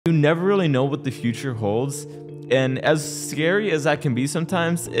You never really know what the future holds. And as scary as that can be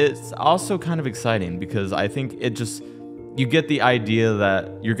sometimes, it's also kind of exciting because I think you get the idea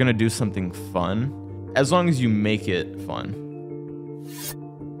that you're going to do something fun as long as you make it fun.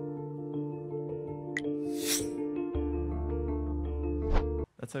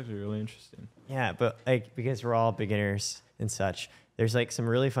 That's actually really interesting. Yeah, but like because we're all beginners and such, there's like some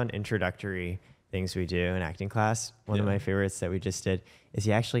really fun introductory things we do in acting class. One of my favorites that we just did is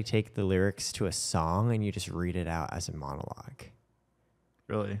you actually take the lyrics to a song and you just read it out as a monologue.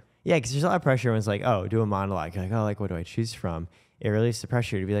 Really? Yeah, because there's a lot of pressure when it's like, oh, do a monologue. You're like, oh, like what do I choose from? It relieves the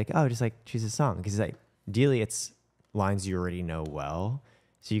pressure to be like, oh, just like choose a song. Because like ideally it's lines you already know well.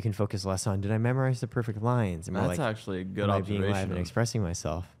 So you can focus less on, did I memorize the perfect lines? And more That's like, actually a good am I observation. being live and expressing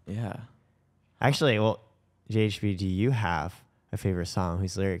myself? Yeah. Actually, well, JHB, do you have a favorite song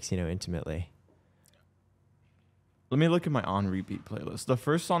whose lyrics you know intimately? Let me look at my on repeat playlist. The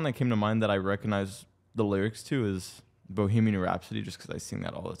first song that came to mind that I recognize the lyrics to is Bohemian Rhapsody, just because I sing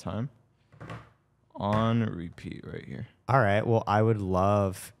that all the time. On repeat right here. All right. Well, I would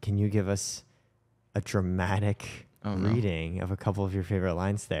love, can you give us a dramatic reading of a couple of your favorite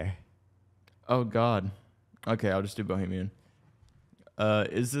lines there? Oh, God. Okay, I'll just do Bohemian.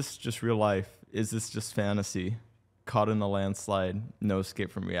 Is this just real life? Is this just fantasy? Caught in a landslide, no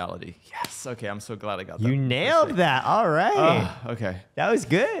escape from reality. Yes. Okay, I'm so glad I got that. You nailed that. All right. Okay. That was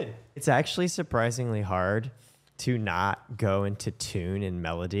good. It's actually surprisingly hard to not go into tune and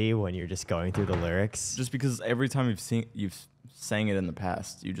melody when you're just going through the lyrics. Just because every time you've sang it in the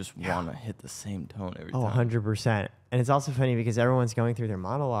past, you just want to hit the same tone every time. 100%. And it's also funny because everyone's going through their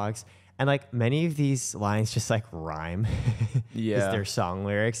monologues and like many of these lines just like rhyme. Yeah. Is their song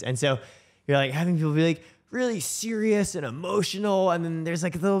lyrics. And so you're like having people be like really serious and emotional. And then there's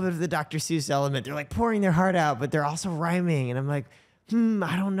like a little bit of the Dr. Seuss element. They're like pouring their heart out, but they're also rhyming. And I'm like,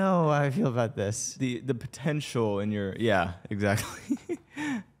 I don't know how I feel about this. The potential in your, yeah, exactly.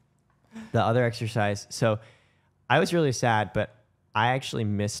 The other exercise. So I was really sad, but I actually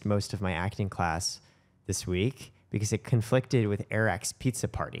missed most of my acting class this week because it conflicted with Eric's pizza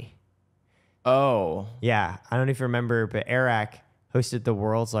party. Oh. Yeah. I don't know if you remember, but Eric hosted the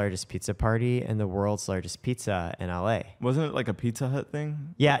world's largest pizza party and the world's largest pizza in LA. Wasn't it like a Pizza Hut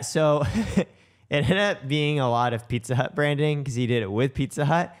thing? Yeah. So it ended up being a lot of Pizza Hut branding because he did it with Pizza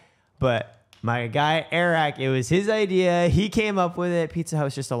Hut. But my guy, Eric, it was his idea. He came up with it. Pizza Hut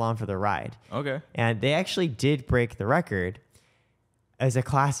was just along for the ride. Okay. And they actually did break the record as a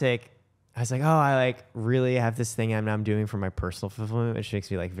classic. I was like, oh, I like really have this thing I'm doing for my personal fulfillment, which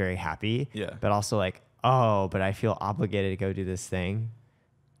makes me like very happy. Yeah. But also like, oh, but I feel obligated to go do this thing.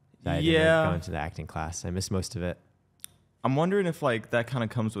 So I didn't like, go into the acting class. I missed most of it. I'm wondering if like that kind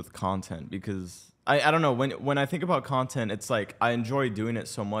of comes with content because I don't know. When I think about content, it's like I enjoy doing it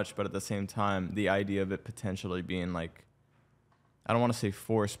so much, but at the same time, the idea of it potentially being like, I don't want to say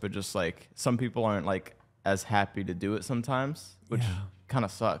forced, but just like some people aren't like as happy to do it sometimes, which kind of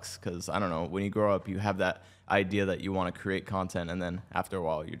sucks because I don't know. When you grow up, you have that idea that you want to create content, and then after a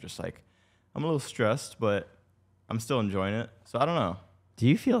while, you're just like, I'm a little stressed, but I'm still enjoying it. So I don't know. Do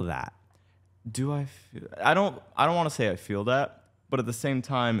you feel that? Do I feel? I don't want to say I feel that, but at the same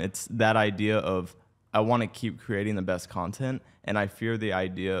time, it's that idea of I want to keep creating the best content, and I fear the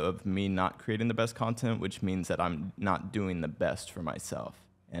idea of me not creating the best content, which means that I'm not doing the best for myself,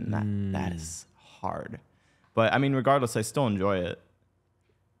 and that is hard. But I mean, regardless, I still enjoy it.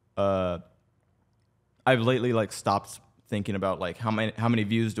 I've lately like stopped thinking about like how many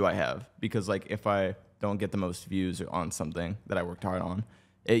views do I have, because like if I don't get the most views on something that I worked hard on,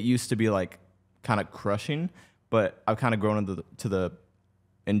 it used to be like kind of crushing, but I've kind of grown into the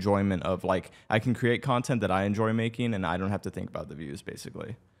enjoyment of like I can create content that I enjoy making and I don't have to think about the views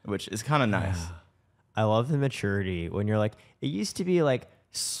basically, which is kind of nice. I love the maturity when you're like, it used to be like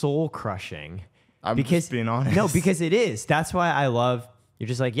soul crushing. I'm just being honest. No, because it is. That's why I love, you're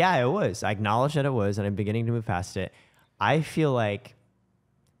just like, yeah, it was. I acknowledge that it was and I'm beginning to move past it. I feel like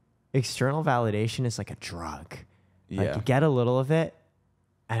external validation is like a drug. Like you get a little of it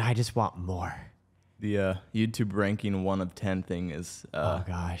and I just want more. The YouTube ranking 1 of 10 thing is oh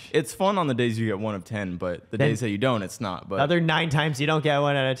gosh, it's fun on the days you get 1 of 10, but the days that you don't, it's not. But other 9 times you don't get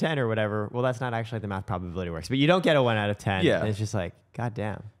 1 out of 10 or whatever. Well, that's not actually how the math probability works, but you don't get a 1 out of 10. Yeah, and it's just like, God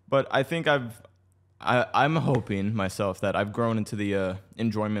damn. But I think I'm hoping myself that I've grown into the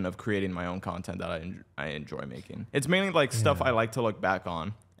enjoyment of creating my own content that I enjoy making. It's mainly like stuff I like to look back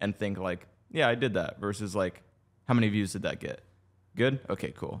on and think like, yeah, I did that, versus like, how many views did that get? Good?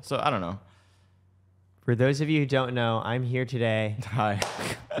 Okay, cool. So I don't know. For those of you who don't know, I'm here today Hi.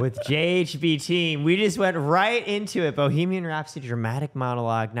 with JHB team. We just went right into it. Bohemian Rhapsody dramatic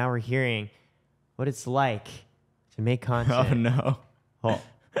monologue. Now we're hearing what it's like to make content. Oh, no. Well,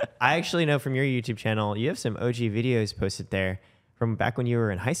 I actually know from your YouTube channel, you have some OG videos posted there from back when you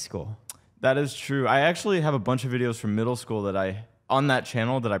were in high school. That is true. I actually have a bunch of videos from middle school on that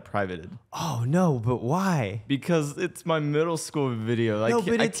channel that I privated. Oh, no, but why? Because it's my middle school video. Like, No,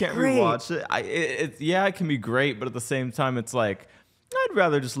 but I it's can't great. rewatch it. Yeah, it can be great, but at the same time, it's like, I'd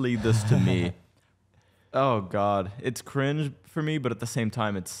rather just leave this to me. Oh, God. It's cringe for me, but at the same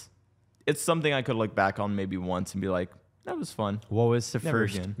time, it's something I could look back on maybe once and be like, that was fun. What was the Never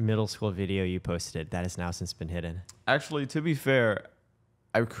first again. middle school video you posted that has now since been hidden? Actually, to be fair,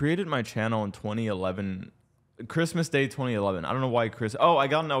 I created my channel in 2011, Christmas Day 2011. I don't know why I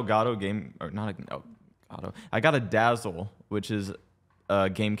got an Elgato game, or not an Elgato. I got a Dazzle, which is a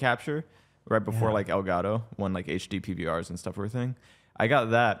game capture right before like Elgato, when like HD PVRs and stuff were a thing. I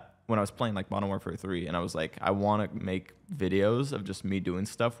got that when I was playing like Modern Warfare 3, and I was like, I want to make videos of just me doing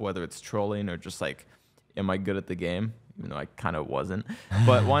stuff, whether it's trolling or just like, am I good at the game? Even though I kind of wasn't,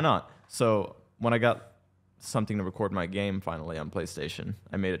 but why not? So when I got something to record my game finally on PlayStation,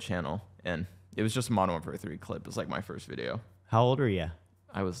 I made a channel, and it was just a Modern Warfare 3 clip. It was like my first video. How old were you?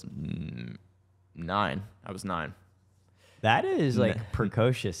 I was 9. I was 9. That is like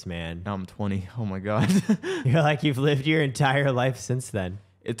precocious, man. Now I'm 20. Oh my God. You're like, you've lived your entire life since then.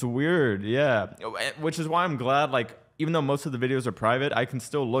 It's weird, yeah. Which is why I'm glad, like, even though most of the videos are private, I can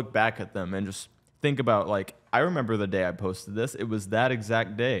still look back at them and just think about, like, I remember the day I posted this. It was that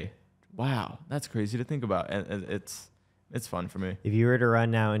exact day. Wow, that's crazy to think about. And it's fun for me. If you were to run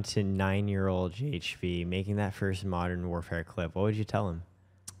now into 9-year-old JHB making that first Modern Warfare clip, what would you tell him?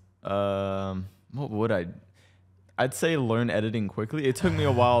 What would I'd say learn editing quickly. It took me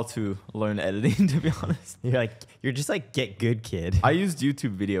a while to learn editing, to be honest. You're just like, get good, kid. I used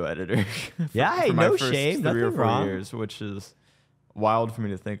YouTube video editor. Yeah, no shame, nothing 3 or 4 wrong. years, which is wild for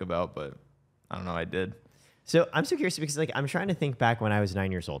me to think about, but I don't know, I did. So I'm so curious because like I'm trying to think back when I was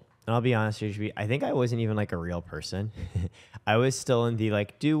 9 years old. And I'll be honest, JHB, I think I wasn't even like a real person. I was still in the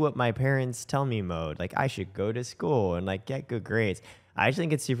like do what my parents tell me mode. Like I should go to school and like get good grades. I just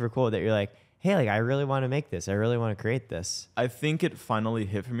think it's super cool that you're like, hey, like I really want to make this. I really want to create this. I think it finally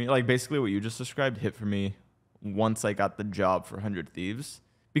hit for me. Like basically what you just described hit for me once I got the job for 100 Thieves.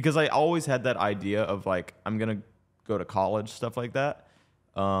 Because I always had that idea of like, I'm going to go to college, stuff like that.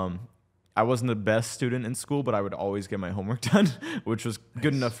 I wasn't the best student in school, but I would always get my homework done, which was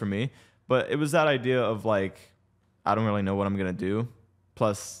good enough for me. But it was that idea of like, I don't really know what I'm going to do.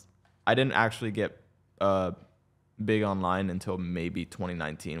 Plus, I didn't actually get big online until maybe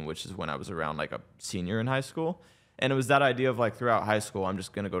 2019, which is when I was around like a senior in high school. And it was that idea of like throughout high school, I'm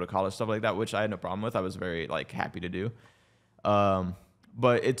just going to go to college, stuff like that, which I had no problem with. I was very like happy to do.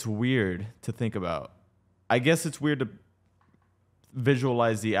 But it's weird to think about. I guess it's weird to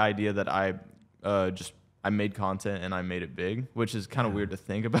visualize the idea that I made content and I made it big, which is kind of weird to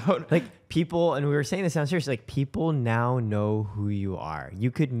think about. Like people, and we were saying this downstairs, like people now know who you are. You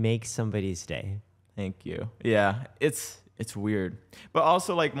could make somebody's day. Thank you. Yeah, it's weird. But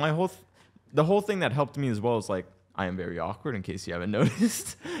also like the whole thing that helped me as well is like, I am very awkward in case you haven't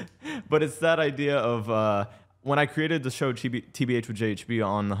noticed. But it's that idea of when I created the show TBH with JHB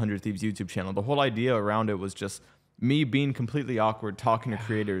on the 100 Thieves YouTube channel, the whole idea around it was just me being completely awkward, talking to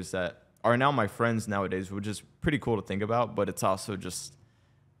creators that are now my friends nowadays, which is pretty cool to think about. But it's also just,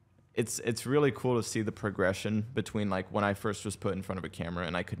 it's really cool to see the progression between like when I first was put in front of a camera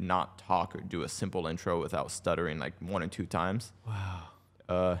and I could not talk or do a simple intro without stuttering like 1 or 2 times.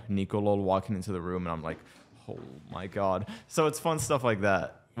 Wow. Nico Lol walking into the room and I'm like, oh my God. So it's fun stuff like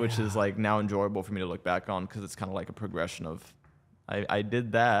that, which is like now enjoyable for me to look back on because it's kind of like a progression of, I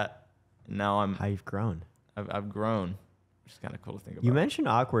did that. And now How you've grown. I've grown, which is kind of cool to think about. You mentioned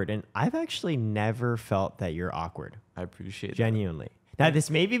awkward, and I've actually never felt that you're awkward. I appreciate Genuinely. Now, this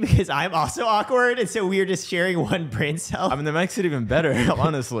may be because I'm also awkward, and so we're just sharing one brain cell. I mean, that makes it even better,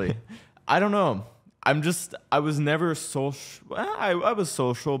 honestly. I don't know. I was never social. Well, I was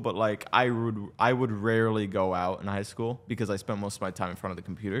social, but like I would rarely go out in high school because I spent most of my time in front of the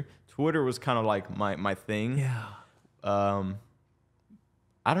computer. Twitter was kind of like my thing. Yeah.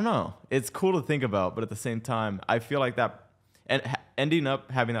 I don't know. It's cool to think about, but at the same time, I feel like that, and ending up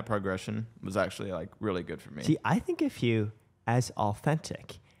having that progression was actually like really good for me. See, I think of you as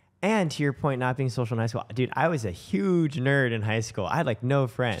authentic. And to your point, not being social in high school, dude, I was a huge nerd in high school. I had like no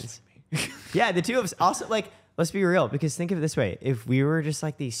friends. Yeah, the two of us also like, let's be real, because think of it this way. If we were just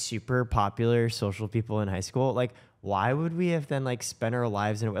like these super popular social people in high school, like why would we have then like spent our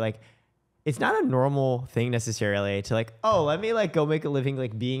lives in a way like it's not a normal thing necessarily to like, oh, let me like go make a living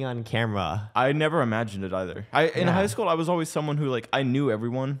like being on camera. I never imagined it either. In high school, I was always someone who like I knew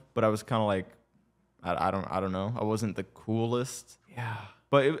everyone, but I was kind of like, I don't know. I wasn't the coolest. Yeah.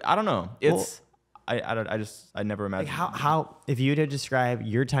 But I don't know. It's I never imagined. Like how if you were to describe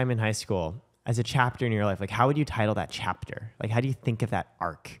your time in high school as a chapter in your life, like how would you title that chapter? Like how do you think of that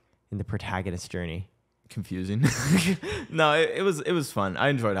arc in the protagonist's journey? Confusing. No, it was fun. I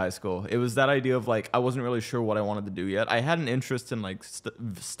enjoyed high school. It was that idea of like I wasn't really sure what I wanted to do yet. I had an interest in like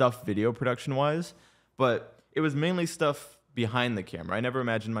stuff video production wise, but it was mainly stuff behind the camera. I never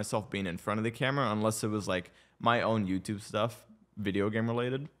imagined myself being in front of the camera unless it was like my own YouTube stuff, video game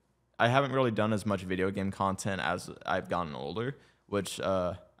related. I haven't really done as much video game content as I've gotten older, which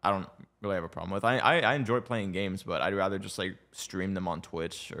I don't really have a problem with. I enjoy playing games, but I'd rather just like stream them on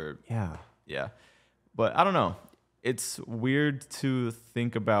Twitch or yeah. But I don't know. It's weird to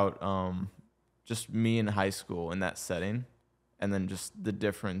think about just me in high school in that setting, and then just the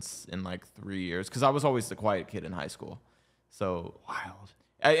difference in like 3 years. Because I was always the quiet kid in high school. So wild.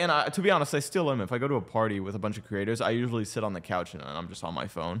 To be honest, I still am. If I go to a party with a bunch of creators, I usually sit on the couch and I'm just on my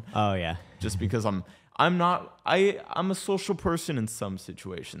phone. Oh yeah. Just because I'm a social person in some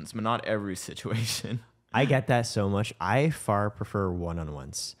situations, but not every situation. I get that so much. I far prefer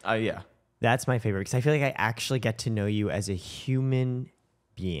one-on-ones. Yeah. That's my favorite because I feel like I actually get to know you as a human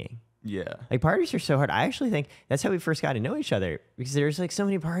being. Yeah. Like parties are so hard. I actually think that's how we first got to know each other because there's like so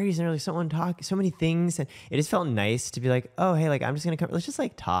many parties and there's like someone talk, so many things. And it just felt nice to be like, oh, hey, like I'm just going to come. Let's just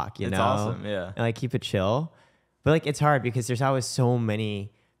like talk, you know? It's awesome. Yeah. And like keep it chill. But like it's hard because there's always so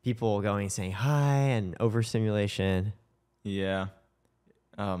many people going saying hi and overstimulation. Yeah.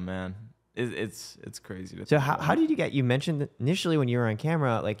 Oh, man. It's crazy. So how did you get, you mentioned initially when you were on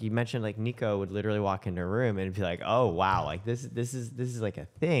camera, like you mentioned like Nico would literally walk into a room and be like, oh, wow, like this is like a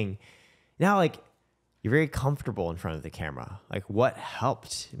thing. Now, like you're very comfortable in front of the camera. Like what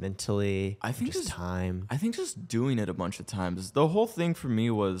helped mentally? I think just time. I think just doing it a bunch of times. The whole thing for me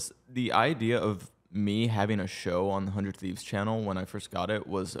was the idea of me having a show on the 100 Thieves channel when I first got it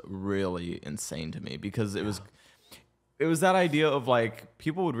was really insane to me because it was that idea of like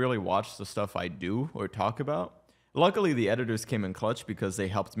people would really watch the stuff I do or talk about. Luckily, the editors came in clutch because they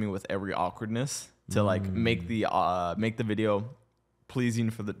helped me with every awkwardness to like make the video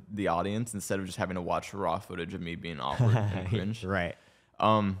pleasing for the audience instead of just having to watch raw footage of me being awkward and cringe. Right.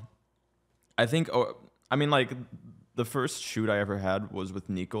 I think. I mean, like the first shoot I ever had was with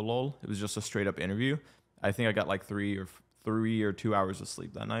Nico Lol. It was just a straight up interview. I think I got like 3 or 2 hours of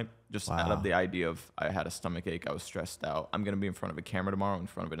sleep that night. Just out of the idea of I had a stomach ache. I was stressed out. I'm going to be in front of a camera tomorrow in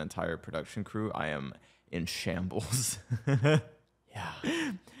front of an entire production crew. I am in shambles. Yeah.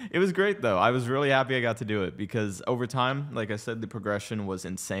 It was great though. I was really happy I got to do it because over time, like I said, the progression was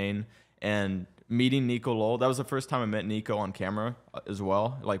insane. And meeting Nico Lol, that was the first time I met Nico on camera as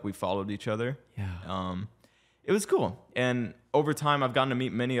well. Like we followed each other. Yeah. It was cool. And over time, I've gotten to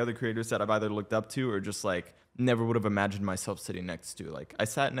meet many other creators that I've either looked up to or just like never would have imagined myself sitting next to. Like I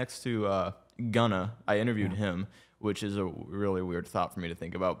sat next to Gunna. I interviewed him, which is a really weird thought for me to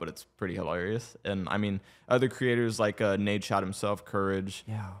think about, but it's pretty hilarious. And I mean, other creators like Nate Shot himself, Courage,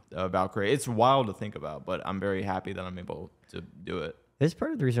 Valkyrie. It's wild to think about, but I'm very happy that I'm able to do it. This is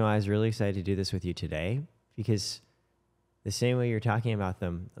part of the reason why I was really excited to do this with you today, because the same way you're talking about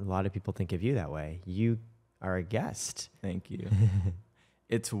them, a lot of people think of you that way. You are a guest. Thank you.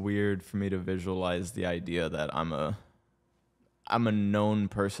 It's weird for me to visualize the idea that I'm a known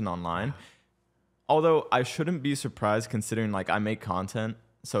person online. Although I shouldn't be surprised considering like I make content,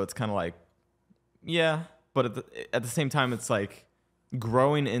 so it's kind of like, yeah. But at the same time, it's like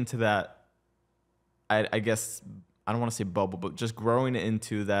growing into that. I guess I don't want to say bubble, but just growing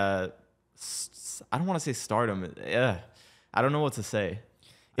into that. I don't want to say stardom. Yeah, I don't know what to say.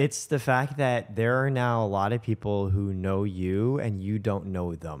 It's the fact that there are now a lot of people who know you and you don't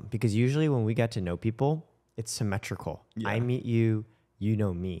know them. Because usually when we get to know people, it's symmetrical. Yeah. I meet you, you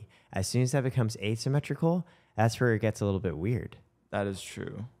know me. As soon as that becomes asymmetrical, that's where it gets a little bit weird. That is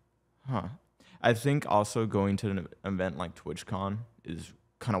true. Huh. I think also going to an event like TwitchCon is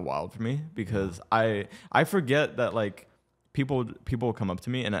kind of wild for me because I forget that like people will come up to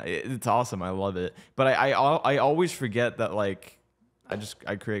me and it's awesome. I love it. But I always forget that like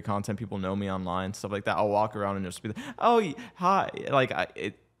I create content. People know me online, stuff like that. I'll walk around and just be like, oh, hi.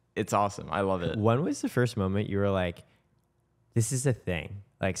 Like it's awesome. I love it. When was the first moment you were like, this is a thing?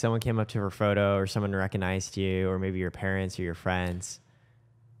 Like someone came up to her photo or someone recognized you or maybe your parents or your friends.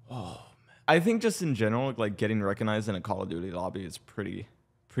 Oh, man. I think just in general, like getting recognized in a Call of Duty lobby is pretty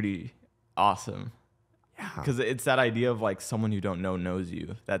awesome. Yeah. Because it's that idea of like someone you don't know knows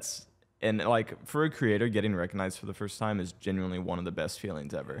you. That's And like for a creator, getting recognized for the first time is genuinely one of the best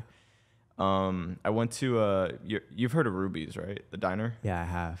feelings ever. I went to you've heard of Ruby's, right? The diner. Yeah, I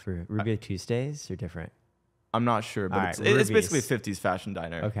have. For Ruby Tuesdays or different? I'm not sure, but All right, it's basically a 50s fashion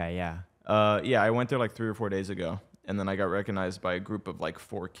diner. Okay, yeah. Yeah, I went there like 3 or 4 days ago, and then I got recognized by a group of like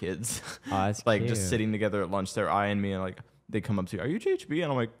 4 kids. Oh, that's like cute. just sitting together at lunch. They're eyeing me, and like they come up to you, "Are you JHB?"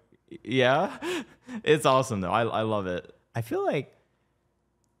 And I'm like, "Yeah." It's awesome though. I love it. I feel like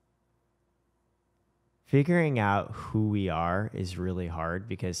figuring out who we are is really hard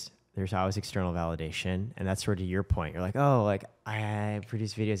because there's always external validation. And that's sort of your point. You're like, oh, like I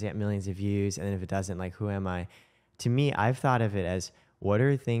produce videos, get millions of views. And then if it doesn't, like, who am I? To me, I've thought of it as what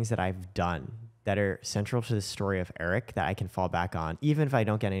are things that I've done that are central to the story of Eric that I can fall back on, even if I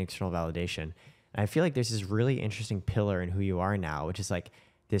don't get any external validation. And I feel like there's this really interesting pillar in who you are now, which is like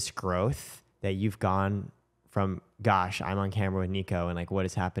this growth that you've gone from, gosh, I'm on camera with Nico and like what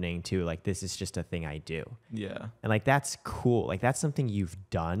is happening to like, this is just a thing I do. Yeah. And like, that's cool. Like that's something you've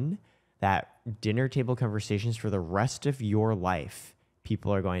done that dinner table conversations for the rest of your life,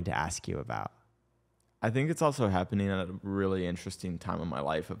 people are going to ask you about. I think it's also happening at a really interesting time in my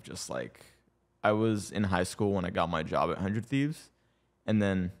life of just like, I was in high school when I got my job at 100 Thieves. And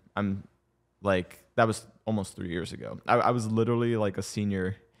then I'm like, that was almost 3 years ago. I was literally like a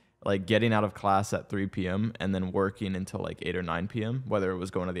senior, like getting out of class at 3 p.m. and then working until like 8 or 9 p.m., whether it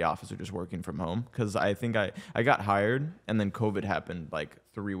was going to the office or just working from home. Because I think I got hired and then COVID happened like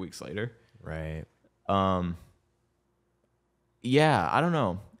 3 weeks later. Right. Yeah, I don't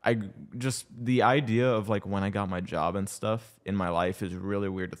know. The idea of like when I got my job and stuff in my life is really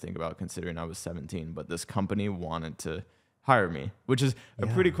weird to think about considering I was 17, but this company wanted to hire me, which is a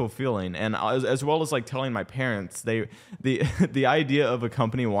pretty cool feeling. And as well as like telling my parents, the idea of a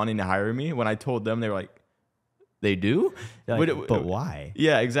company wanting to hire me, when I told them, they were like, they do? Like, but why?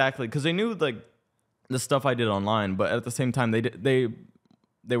 Yeah, exactly. Because they knew like the stuff I did online, but at the same time,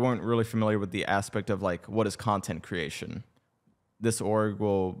 they weren't really familiar with the aspect of like, what is content creation? This org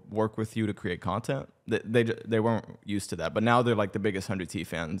will work with you to create content. They weren't used to that, but now they're like the biggest 100T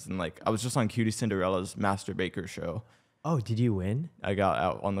fans. And like, I was just on Cutie Cinderella's Master Baker show. Oh, did you win? I got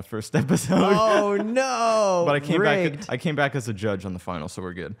out on the first episode. Oh no! But I came back as a judge on the final, so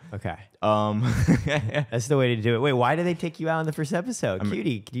we're good. Okay. That's the way to do it. Wait, why did they take you out on the first episode?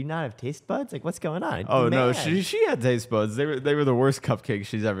 Cutie, do you not have taste buds? Like, what's going on? Oh no, she had taste buds. They were the worst cupcakes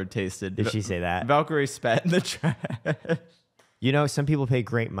she's ever tasted. Did she say that? Valkyrie spat in the trash. You know, some people pay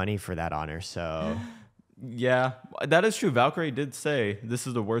great money for that honor, so. Yeah, that is true. Valkyrie did say this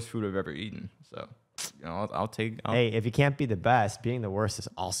is the worst food I've ever eaten. So, you know, I'll take. Hey, if you can't be the best, being the worst is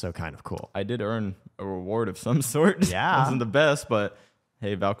also kind of cool. I did earn a reward of some sort. Yeah, wasn't the best, but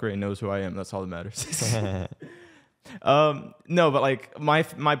hey, Valkyrie knows who I am. That's all that matters. No, but like my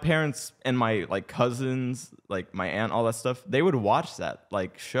parents and my like cousins, like my aunt, all that stuff, they would watch that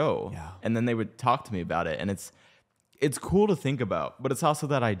like show, and then they would talk to me about it, and it's cool to think about, but it's also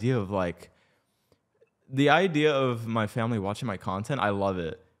that idea of like the idea of my family watching my content. I love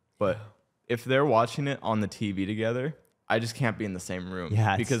it, but if they're watching it on the TV together, I just can't be in the same room.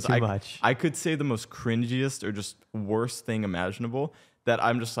 Yeah, because too much. I could say the most cringiest or just worst thing imaginable that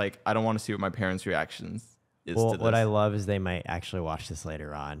I'm just like, I don't want to see what my parents' reactions is to this. What I love is they might actually watch this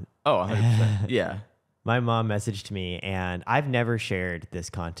later on. Oh, 100%. Yeah. My mom messaged me, and I've never shared this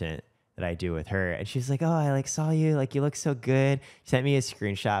content that I do with her. And she's like, oh, I like saw you. Like, you look so good. She sent me a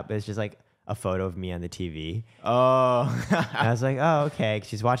screenshot, but it's just like a photo of me on the TV. Oh. And I was like, oh, okay.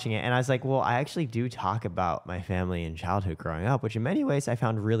 She's watching it. And I was like, well, I actually do talk about my family and childhood growing up, which in many ways I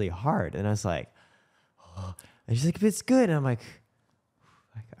found really hard. And I was like, oh. And she's like, if it's good. And I'm like,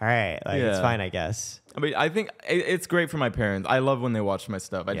 all right, like it's fine, I guess. I mean, I think it's great for my parents. I love when they watch my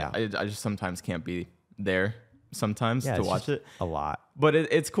stuff. I just sometimes can't be there sometimes to watch it. A lot. But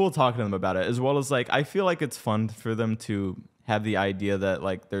it's cool talking to them about it, as well as like, I feel like it's fun for them to have the idea that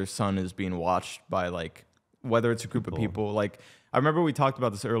like their son is being watched by like, whether it's a group of people. Like, I remember we talked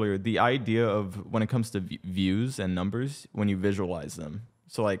about this earlier, the idea of when it comes to views and numbers, when you visualize them.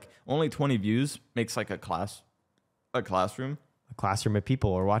 So like only 20 views makes like a classroom. A classroom of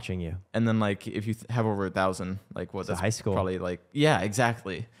people are watching you. And then like if you have over 1,000, like what's high school? Probably like, yeah,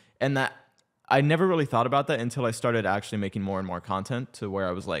 exactly. And that I never really thought about that until I started actually making more and more content, to where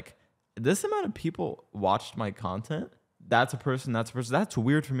I was like, this amount of people watched my content. That's a person. That's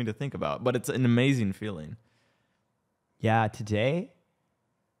weird for me to think about, but it's an amazing feeling. Yeah. Today,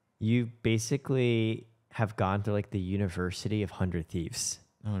 you basically have gone to like the University of 100 Thieves.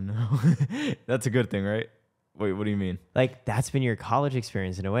 Oh no. That's a good thing, right? Wait, what do you mean? Like, that's been your college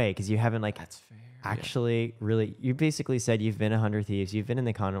experience in a way, because you haven't like... That's fair. actually really, you basically said you've been 100 Thieves. You've been in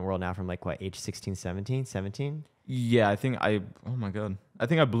the content world now from like what, age 16, 17, 17? Yeah, oh my God. I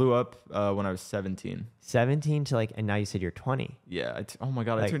think I blew up when I was 17. 17 to like, and now you said you're 20. Yeah. Oh my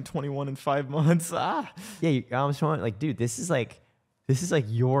God. I Like- turned 21 in 5 months. Ah. Yeah, you almost 20. Like, dude, this is like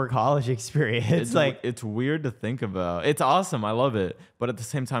your college experience. It's weird to think about. It's awesome. I love it. But at the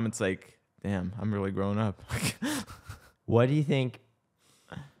same time, it's like, damn, I'm really grown up. What do you think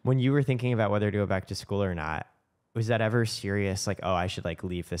when you were thinking about whether to go back to school or not? Was that ever serious? Like, oh, I should like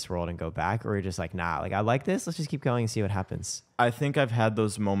leave this world and go back? Or you're just like, nah, like I like this. Let's just keep going and see what happens. I think I've had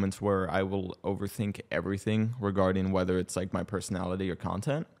those moments where I will overthink everything regarding whether it's like my personality or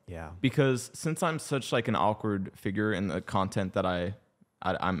content. Yeah. Because since I'm such like an awkward figure in the content that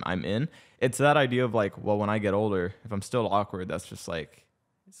I'm in, it's that idea of like, well, when I get older, if I'm still awkward, that's just like,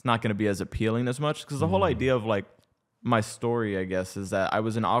 it's not going to be as appealing as much. Because the whole idea of like my story, I guess, is that I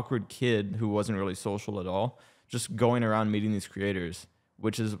was an awkward kid who wasn't really social at all, just going around meeting these creators,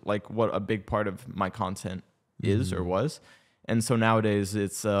 which is like what a big part of my content is or was. And so nowadays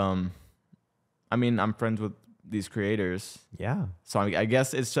it's, I mean, I'm friends with these creators. Yeah. So I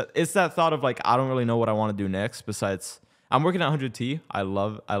guess it's that thought of like, I don't really know what I want to do next besides I'm working at 100T. I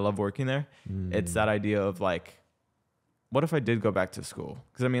love working there. It's that idea of like, what if I did go back to school?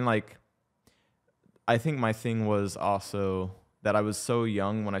 Because I mean, like, I think my thing was also that I was so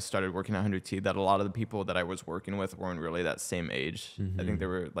young when I started working at 100T that a lot of the people that I was working with weren't really that same age. I think they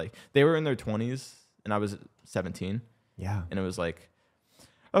were in their 20s and I was 17. Yeah. And it was like,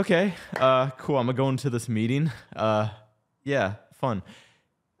 okay, cool. I'm gonna go into this meeting. Yeah, fun.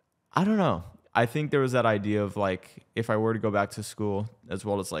 I don't know. I think there was that idea of like, if I were to go back to school as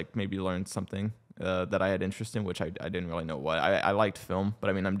well as like maybe learn something that I had interest in, which I didn't really know what. I liked film,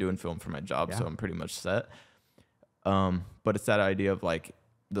 but I mean, I'm doing film for my job, so I'm pretty much set. But it's that idea of like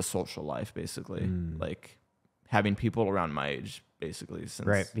the social life, basically, like having people around my age, basically.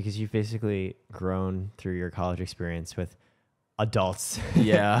 Right, because you've basically grown through your college experience with adults.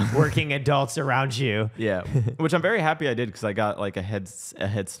 Yeah. Working adults around you. Yeah. Which I'm very happy I did because I got like a head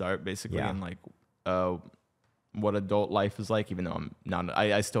start, basically, in like what adult life is like, even though I'm not,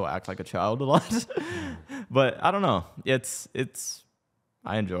 I still act like a child a lot. But I don't know.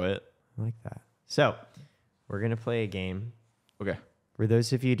 I enjoy it. I like that. So we're going to play a game. Okay. For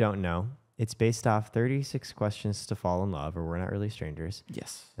those of you who don't know, it's based off 36 questions to fall in love, or we're not really strangers.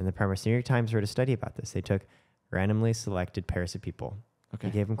 Yes. And the premise, New York Times wrote a study about this. They took randomly selected pairs of people. Okay.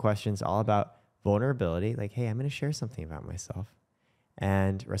 They gave them questions all about vulnerability, like, hey, I'm going to share something about myself.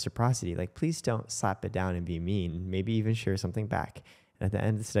 And reciprocity, like, please don't slap it down and be mean. Maybe even share something back. And at the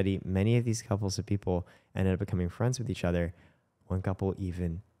end of the study, many of these couples of people ended up becoming friends with each other. One couple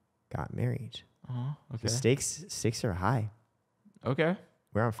even got married. Oh, okay. The stakes are high. Okay.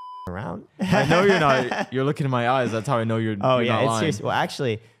 We're not around. I know you're not. You're looking in my eyes. That's how I know you're. Oh, you're yeah, not it's lying. serious. Well,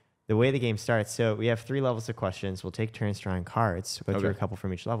 actually, the way the game starts, so we have 3 levels of questions. We'll take turns drawing cards. We'll go through a couple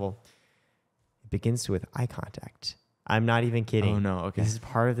from each level. It begins with eye contact. I'm not even kidding. Oh, no. Okay. This is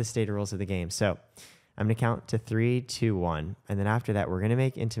part of the stated rules of the game. So I'm going to count to 3, 2, 1. And then after that, we're going to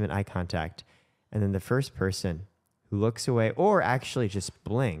make intimate eye contact. And then the first person who looks away or actually just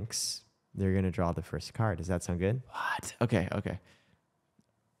blinks, they're going to draw the first card. Does that sound good? What? Okay. Okay.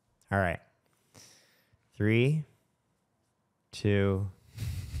 All right. 3, 2,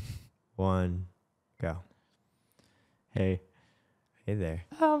 1, go. Hey. Hey there.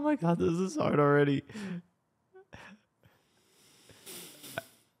 Oh my God, this is hard already.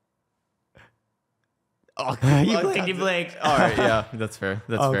 Oh, You blinked. All right, yeah, that's fair.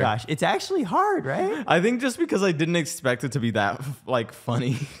 That's Oh fair. gosh, it's actually hard, right? I think just because I didn't expect it to be that like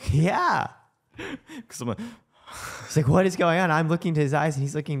funny. Yeah. Because I'm like, It's like, what is going on? I'm looking to his eyes and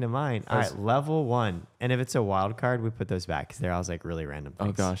he's looking to mine. All right, level 1. And if it's a wild card, we put those back because they're all like really random things.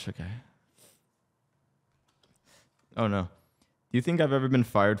 oh gosh, okay. Oh no. Do you think I've ever been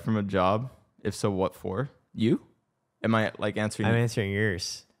fired from a job? If so, what for? You? Am I like answering? I'm answering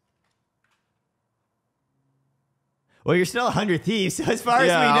yours. Well, you're still 100 Thieves, so as far as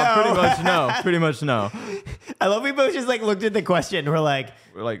we know. Pretty much no. I love we both just like looked at the question and we're like,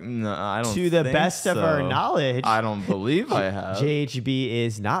 No, I don't. to the think best of our so. knowledge, I don't believe I have. JHB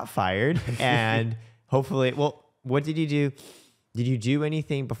is not fired. And hopefully, well, what did you do? Did you do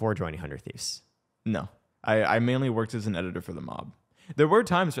anything before joining 100 Thieves? No. I mainly worked as an editor for the mob. There were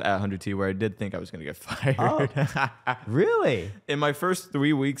times at 100T where I did think I was going to get fired. Oh, really? In my first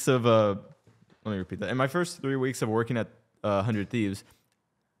 3 weeks of let me repeat that. In my first 3 weeks of working at 100 Thieves,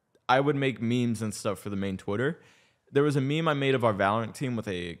 I would make memes and stuff for the main Twitter. There was a meme I made of our Valorant team with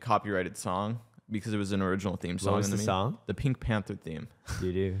a copyrighted song because it was an original theme song. What was the meme. song? The Pink Panther theme.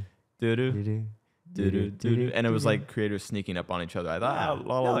 You do. Doo-doo. You do. And it was like creators sneaking up on each other. I thought,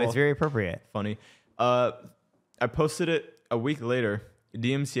 no, it's very appropriate. Funny. I posted it a week later.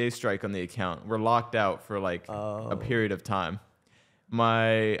 DMCA strike on the account. We're locked out for like a period of time.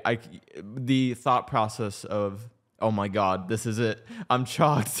 The thought process of, oh my God, this is it. I'm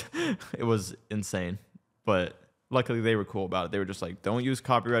chalked. It was insane. But luckily they were cool about it. They were just like, don't use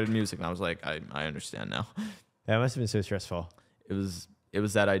copyrighted music. And I was like, I understand now. That must have been so stressful. It was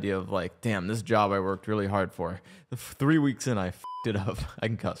that idea of like, damn, this job I worked really hard for. 3 weeks in, I f***ed it up. I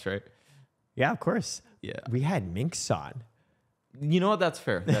can cuss, right? Yeah, of course. Yeah. We had minks on. You know what? That's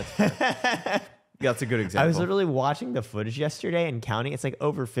fair. That's fair. That's a good example. I was literally watching the footage yesterday and counting. It's like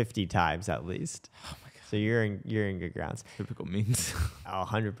over 50 times at least. Oh my God. So you're in good grounds. Typical memes.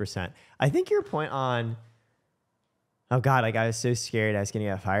 100%. I think your point on, oh God, like I was so scared I was going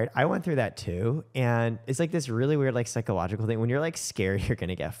to get fired. I went through that too. And it's like this really weird, like psychological thing. When you're like scared you're going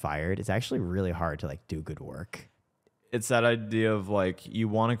to get fired, it's actually really hard to like do good work. It's that idea of like, you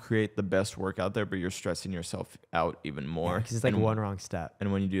want to create the best work out there, but you're stressing yourself out even more. Because it's like one wrong step.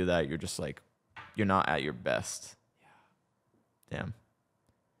 And when you do that, you're just like, you're not at your best. Yeah.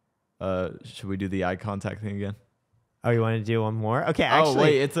 Damn. Should we do the eye contact thing again? Oh, you want to do one more? Okay, actually. Oh,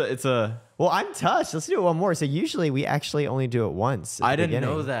 wait, it's a. Well, I'm touched. Let's do it one more. So usually we actually only do it once. I didn't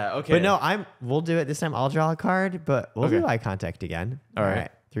know that. Okay. But no, we'll do it this time. I'll draw a card, but we'll do eye contact again. All right.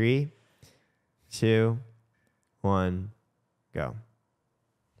 3, 2, 1, go.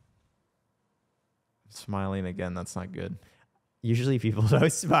 Smiling again. That's not good. Usually people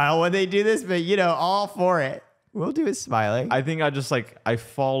don't smile when they do this, but all for it. We'll do it smiling. I think I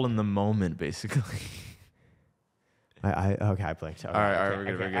fall in the moment, basically. Okay, I blinked. Okay, all right, we're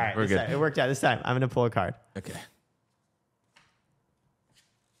good. We're good. Right, we're good. It worked out this time. I'm gonna pull a card. Okay.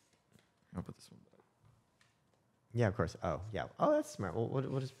 I'll put this one back. Yeah, of course. Oh, yeah. Oh, that's smart.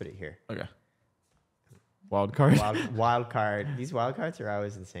 We'll just put it here. Okay. Wild card. Wild card. These wild cards are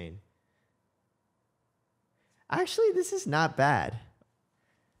always insane. Actually, this is not bad.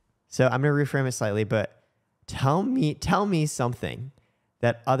 So I'm gonna reframe it slightly, but tell me something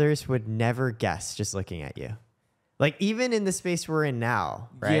that others would never guess just looking at you. Like even in the space we're in now,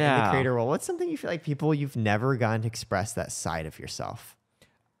 right? Yeah. In the creator role, what's something you feel like you've never gotten to express that side of yourself?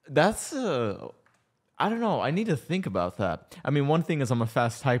 That's I don't know. I need to think about that. I mean, one thing is I'm a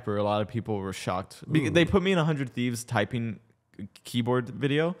fast typer. A lot of people were shocked. They put me in 100 Thieves typing keyboard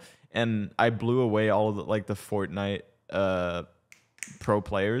video, and I blew away all of the Fortnite pro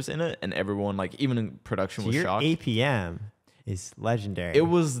players in it, and everyone even in production was shocked. Your APM is legendary. It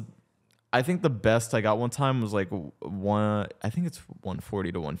was. I think the best I got one time was I think it's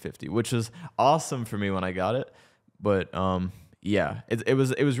 140 to 150, which is awesome for me when I got it. But yeah, it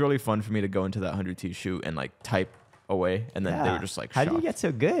was really fun for me to go into that 100T shoot and type away, and then they were just shocked. How did you get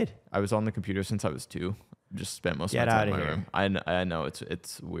so good? I was on the computer since I was 2. Just spent most of my time in my room. I know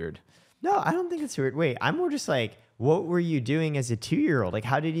it's weird. No, I don't think it's weird. Wait, I'm more just what were you doing as a 2-year-old?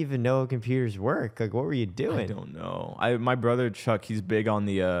 How did you even know computers work? What were you doing? I don't know. My brother Chuck, he's big on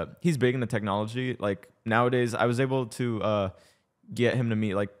he's big into technology. Nowadays, I was able to get him to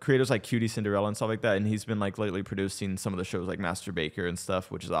meet creators like Cutie Cinderella and stuff like that, and he's been lately producing some of the shows like Master Baker and stuff,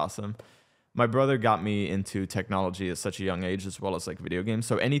 which is awesome. My brother got me into technology at such a young age, as well as video games.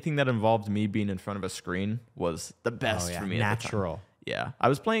 So anything that involved me being in front of a screen was the best for me. Natural. At the time. Yeah, I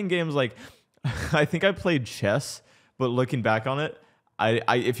was playing games I think I played chess, but looking back on it,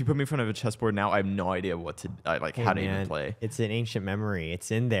 if you put me in front of a chessboard now, I have no idea what to how to even play. It's an ancient memory.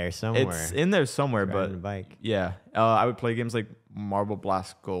 It's in there somewhere. But bike. Yeah, I would play games like Marble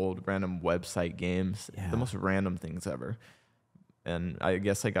Blast Gold, random website games, the most random things ever. And I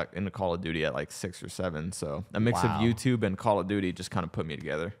guess I got into Call of Duty at 6 or 7. So a mix of YouTube and Call of Duty just kind of put me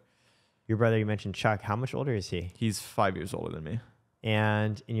together. Your brother, you mentioned Chuck. How much older is he? He's 5 years older than me.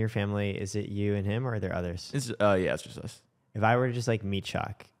 And in your family, is it you and him, or are there others? It's just us. If I were to just meet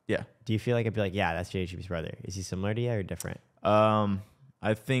Chuck, yeah, do you feel like I'd be yeah, that's JHB's brother? Is he similar to you or different?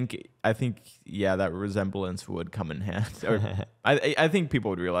 I think yeah, that resemblance would come in hand. Or I think people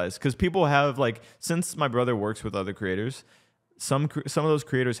would realize, because people have since my brother works with other creators, some of those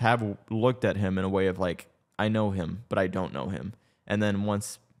creators have looked at him in a way of I know him, but I don't know him. And then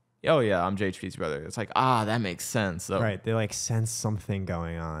once, oh yeah, I'm JHB's brother, it's that makes sense. So, right, they sense something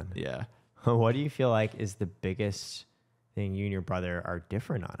going on. Yeah. What do you feel is the biggest thing you and your brother are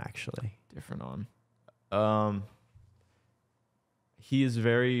different on, actually? Different on? He is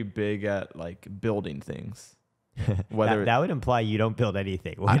very big at building things. Whether that would imply you don't build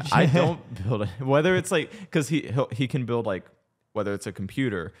anything. I don't build it. Whether it's because he can build whether it's a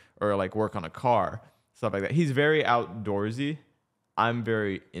computer or work on a car, stuff like that. He's very outdoorsy. I'm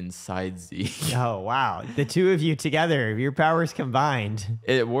very inside-y. Oh, wow. The two of you together, your powers combined.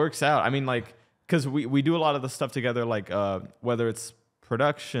 It works out. I mean, like, because we do a lot of the stuff together, like whether it's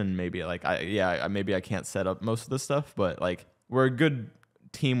production, maybe like maybe I can't set up most of the stuff, but like we're a good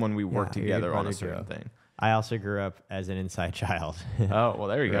team when we work together on a certain thing. I also grew up as an inside child. Oh, well,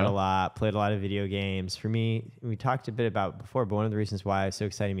 there you go. Played a lot of video games. For me, we talked a bit about before, but one of the reasons why I was so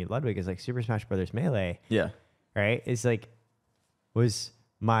excited to meet Ludwig is like Super Smash Brothers Melee. Yeah. Right? It's like, was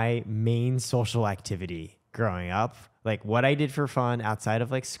my main social activity growing up. Like what I did for fun outside of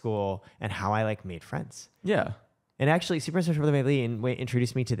like school and how I like made friends. Yeah. And actually Super Smash Brothers Melee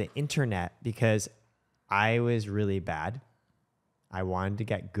introduced me to the internet because I was really bad. I wanted to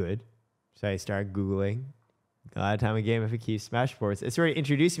get good. So I started Googling a lot of time a game FAQ Smash Sports. It sort of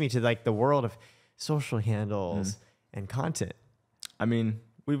introduced me to like the world of social handles and content. I mean,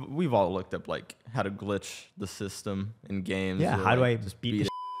 we've all looked up like how to glitch the system in games. Yeah, how do I just beat the shit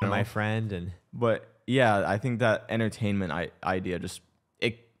of my friend? But yeah, I think that entertainment idea just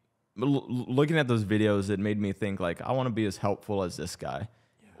looking at those videos, it made me think like I want to be as helpful as this guy.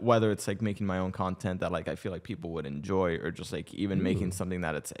 Whether it's like making my own content that like I feel like people would enjoy, or just like even making something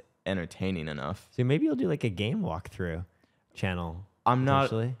that it's entertaining enough. So maybe you'll do like a game walkthrough channel. I'm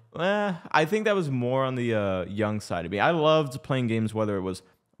not. I think that was more on the young side of me. I loved playing games, whether it was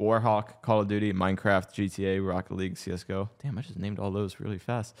Warhawk, Call of Duty, Minecraft, GTA, Rocket League, CS:GO. Damn, I just named all those really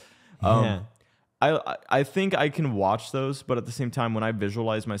fast. I think I can watch those, but at the same time, when I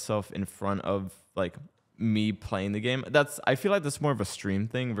visualize myself in front of like me playing the game, I feel like that's more of a stream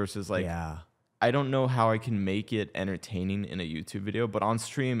thing versus like I don't know how I can make it entertaining in a YouTube video, but on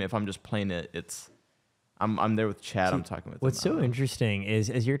stream, if I'm just playing it, I'm there with Chad. I'm talking with what's him. So interesting is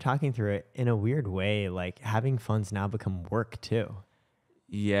as you're talking through it, in a weird way, like having fun's now become work too.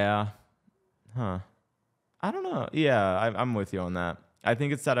 Yeah. Huh. I don't know. Yeah, I'm with you on that. I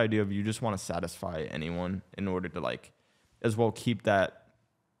think it's that idea of you just want to satisfy anyone in order to like as well keep that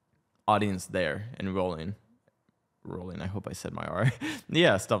audience there and rolling. I hope I said my R.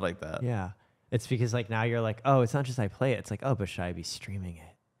 Yeah, stuff like that. Yeah. It's because like now you're like, oh, it's not just I play it. It's like, oh, but should I be streaming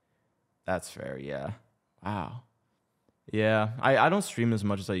it? That's fair. Yeah. Wow. Yeah. I don't stream as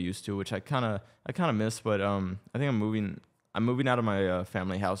much as I used to, which I kind of miss, but I think I'm moving out of my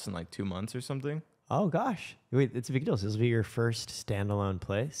family house in like 2 months or something. Oh gosh. Wait, it's a big deal. So this will be your first standalone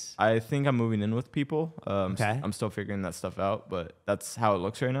place? I think I'm moving in with people. Okay. I'm still figuring that stuff out, but that's how it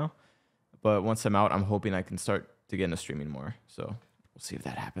looks right now. But once I'm out, I'm hoping I can start to get into streaming more. So we'll see if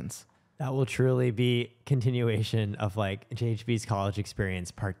that happens. That will truly be continuation of like JHB's college experience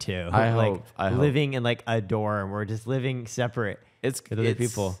part 2. I hope. Living hope. in like a dorm. We're just living separate with other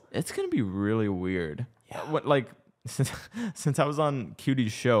people. It's going to be really weird. Yeah. Since I was on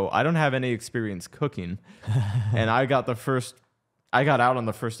Cutie's show, I don't have any experience cooking. And I got out on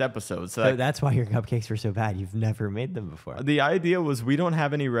the first episode. So that's why your cupcakes were so bad. You've never made them before. The idea was we don't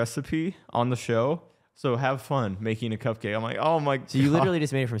have any recipe on the show, so have fun making a cupcake. I'm like, oh my God. So you literally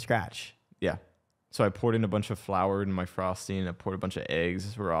just made it from scratch? Yeah. So I poured in a bunch of flour in my frosting. I poured a bunch of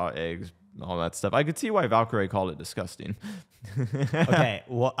eggs, raw eggs, all that stuff. I could see why Valkyrie called it disgusting. Okay.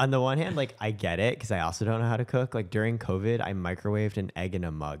 Well, on the one hand, like I get it because I also don't know how to cook. Like during COVID, I microwaved an egg in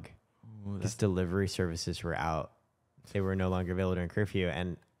a mug because delivery services were out. They were no longer available during curfew.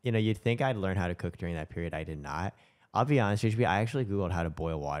 And, you'd think I'd learn how to cook during that period. I did not. I'll be honest, JHB, I actually Googled how to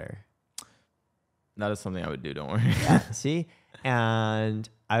boil water. That is something I would do. Don't worry. Yeah, see? And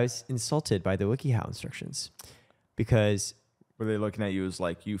I was insulted by the WikiHow instructions because... Were they looking at you as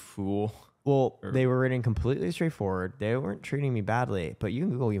like, you fool? Well, they were written completely straightforward. They weren't treating me badly, but you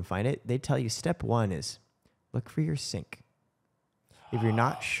can Google, you can find it. They tell you step 1 is look for your sink. If you're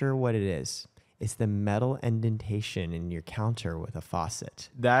not sure what it is, it's the metal indentation in your counter with a faucet.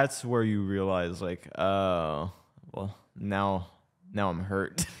 That's where you realize like, oh, well, now I'm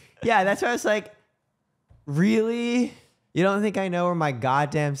hurt. Yeah, that's why I was like, really? You don't think I know where my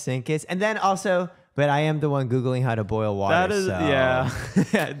goddamn sink is? And then also, but I am the one Googling how to boil water. That is, so. yeah.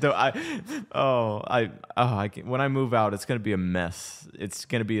 When I move out, it's going to be a mess. It's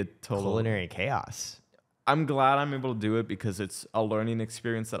going to be a total culinary chaos. I'm glad I'm able to do it because it's a learning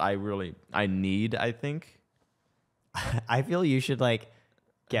experience that I need, I think. I feel you should like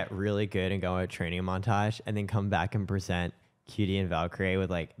get really good and go on a training montage and then come back and present Cutie and Valkyrie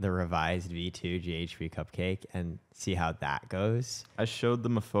with like the revised V2 JHB cupcake and see how that goes. I showed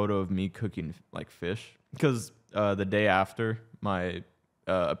them a photo of me cooking like fish because the day after my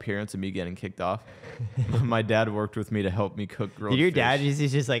appearance of me getting kicked off. My dad worked with me to help me cook grilled Your fish. dad is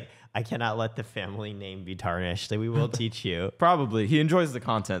just like, I cannot let the family name be tarnished. Like, we will teach you. Probably. He enjoys the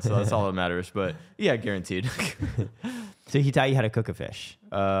content, so that's all that matters. But yeah, guaranteed. So he taught you how to cook a fish.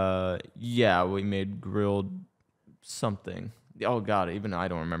 Yeah, we made grilled something. Oh God, even I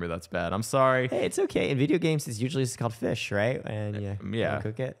don't remember. That's bad. I'm sorry. Hey, it's okay. In video games, it's usually just called fish, right? And Yeah. you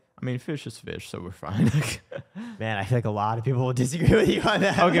cook it. I mean, fish is fish, so we're fine. Man, I feel like a lot of people will disagree with you on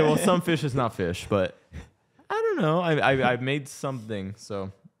that. Okay, well, some fish is not fish, but I don't know. I made something,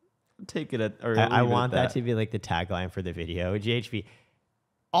 so take it at. Or I leave it want at that to be like the tagline for the video. JHB,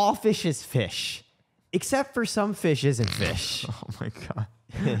 all fish is fish, except for some fish isn't fish. Oh my God.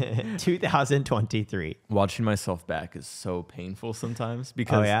 2023. Watching myself back is so painful sometimes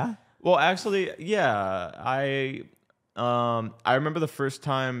because. Oh yeah. Well, actually, yeah. I remember the first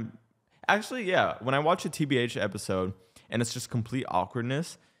time. Actually, yeah. When I watch a TBH episode and it's just complete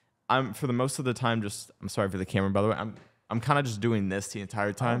awkwardness, I'm for the most of the time just. I'm sorry for the camera, by the way. I'm kind of just doing this the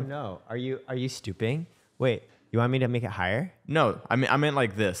entire time. Oh no. Are you stooping? Wait. You want me to make it higher? No, I meant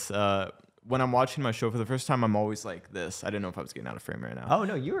like this. When I'm watching my show for the first time, I'm always like this. I didn't know if I was getting out of frame right now. Oh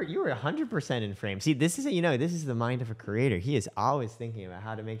no, you were 100% in frame. See, this is this is the mind of a creator. He is always thinking about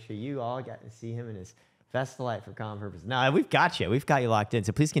how to make sure you all get to see him in his best light for common purpose. No, we've got you. We've got you locked in.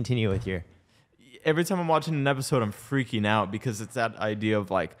 So please continue with your. Every time I'm watching an episode, I'm freaking out because it's that idea of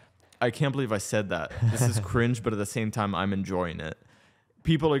like, I can't believe I said that. This is cringe, but at the same time, I'm enjoying it.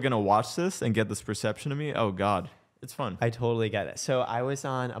 People are gonna watch this and get this perception of me. Oh God. It's fun. I totally get it. So I was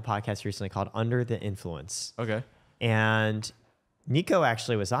on a podcast recently called Under the Influence. Okay. And Nico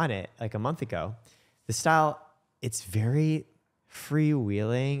actually was on it like a month ago. The style, it's very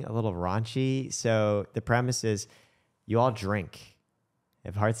freewheeling, a little raunchy. So the premise is you all drink. You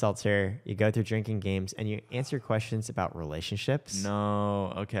have hard seltzer, you go through drinking games, and you answer questions about relationships.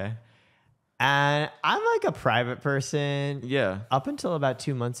 No, okay. And I'm like a private person. Yeah. Up until about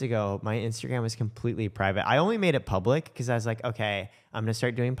 2 months ago, my Instagram was completely private. I only made it public because I was like, okay, I'm going to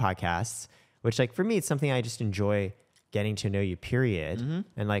start doing podcasts, which like for me, it's something I just enjoy getting to know you, period. Mm-hmm.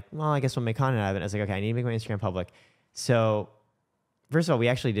 And like, well, I guess we'll make content out of it. I was like, okay, I need to make my Instagram public. So first of all, we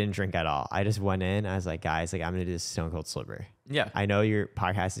actually didn't drink at all. I just went in. I was like, guys, like I'm going to do this Stone Cold Sober. Yeah. I know your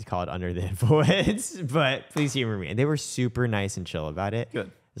podcast is called Under the Influence, but please humor me. And they were super nice and chill about it. Good.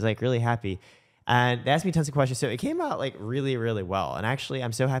 I was like really happy. And they asked me tons of questions. So it came out like really, really well. And actually,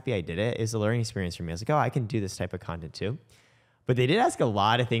 I'm so happy I did it. It was a learning experience for me. I was like, oh, I can do this type of content too. But they did ask a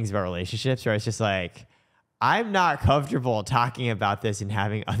lot of things about relationships where I was just like, I'm not comfortable talking about this and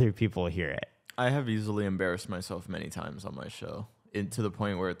having other people hear it. I have easily embarrassed myself many times on my show, to the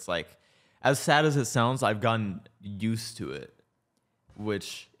point where it's like, as sad as it sounds, I've gotten used to it,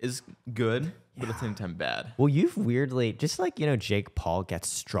 which is good, but at the same time bad. Well, you've weirdly, just like, Jake Paul gets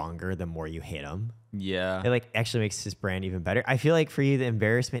stronger the more you hate him. Yeah. It like actually makes his brand even better. I feel like for you, the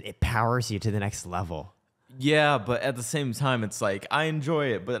embarrassment, it powers you to the next level. Yeah, but at the same time, it's like, I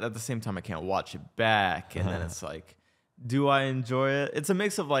enjoy it, but at the same time, I can't watch it back. And then it's like, do I enjoy it? It's a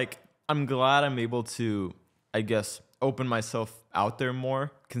mix of like, I'm glad I'm able to, I guess, open myself out there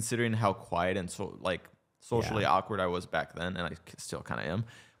more, considering how quiet and socially awkward I was back then, and I still kind of am.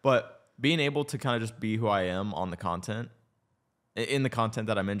 But being able to kind of just be who I am on the content, in the content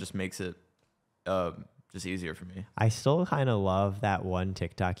that I'm in, just makes it just easier for me. I still kind of love that one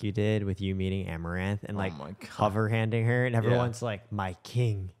TikTok you did with you meeting Amaranth and like hover handing her, and everyone's like, my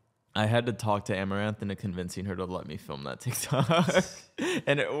king. I had to talk to Amaranth into convincing her to let me film that TikTok,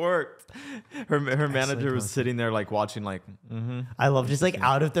 and it worked. Her manager was sitting there like watching, like. I love just like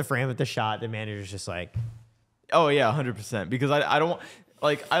out of the frame of the shot. The manager's just like, oh yeah, 100%. Because I don't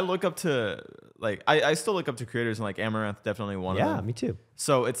like, I look up to like I still look up to creators, and like Amaranth definitely one of them. Yeah, me too.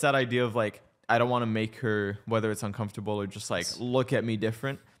 So it's that idea of like, I don't want to make her, whether it's uncomfortable or just like look at me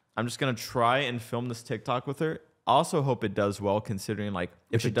different. I'm just gonna try and film this TikTok with her. I also hope it does well, considering like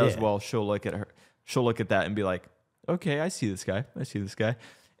if it does well, she'll look at that and be like, okay, I see this guy.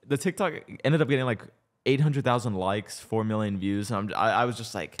 The TikTok ended up getting like 800,000 likes, 4 million views. And I was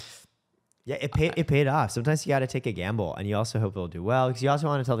just like, yeah, it paid off. Sometimes you got to take a gamble, and you also hope it'll do well because you also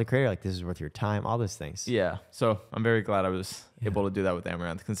want to tell the creator like this is worth your time, all those things. Yeah. So I'm very glad I was able to do that with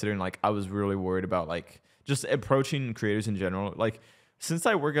Amaranth, considering like I was really worried about like just approaching creators in general. Like, since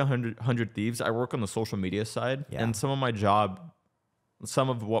I work at 100 Thieves, I work on the social media side, and some of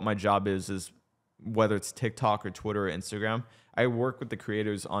what my job is whether it's TikTok or Twitter or Instagram, I work with the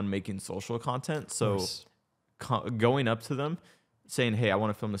creators on making social content. So going up to them, saying, hey, I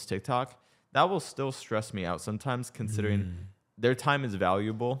want to film this TikTok, that will still stress me out sometimes, considering their time is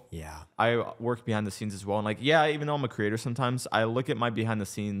valuable. Yeah. I work behind the scenes as well. And like, yeah, even though I'm a creator sometimes, I look at my behind the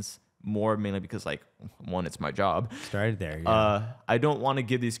scenes more mainly because like, one, it's my job. Started there. Yeah. I don't want to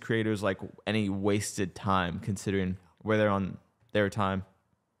give these creators like any wasted time considering where they're on their time.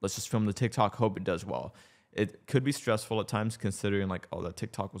 Let's just film the TikTok, hope it does well. It could be stressful at times considering like, oh, that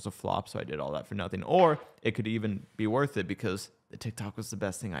TikTok was a flop, so I did all that for nothing. Or it could even be worth it because the TikTok was the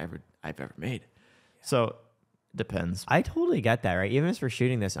best thing I've ever made. So it depends. I totally get that, right? Even as we're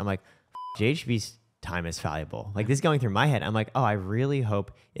shooting this, I'm like, JHB's time is valuable. Like this is going through my head. I'm like, oh, I really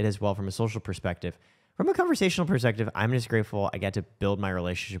hope it is well from a social perspective. From a conversational perspective, I'm just grateful I get to build my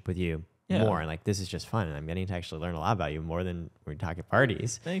relationship with you more. And like, this is just fun. And I'm getting to actually learn a lot about you more than we talk at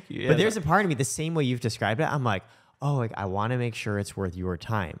parties. Thank you. Yeah, but there's a part of me, the same way you've described it, I'm like, oh, like I want to make sure it's worth your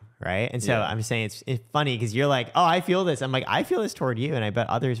time. Right. And so I'm saying it's funny because you're like, oh, I feel this. I'm like, I feel this toward you. And I bet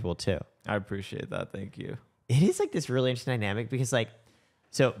others will too. I appreciate that. Thank you. It is like this really interesting dynamic because like,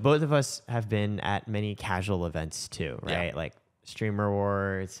 so both of us have been at many casual events too, right? Yeah. Like Streamer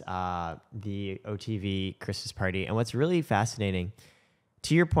Wars, the OTV Christmas party. And what's really fascinating,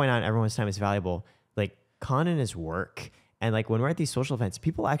 to your point on everyone's time is valuable, like content is work. And like when we're at these social events,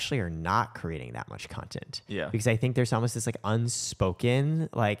 people actually are not creating that much content. Yeah. Because I think there's almost this like unspoken,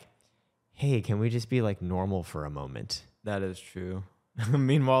 like, hey, can we just be like normal for a moment? That is true.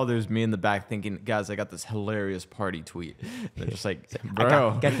 Meanwhile, there's me in the back thinking, guys, I got this hilarious party tweet. They're just like,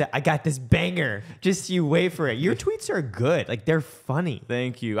 bro. I got this banger. Just you wait for it. Your tweets are good. Like, they're funny.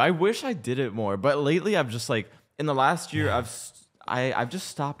 Thank you. I wish I did it more. But lately, I've just like, in the last year, I've just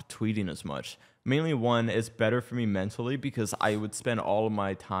stopped tweeting as much. Mainly one, it's better for me mentally because I would spend all of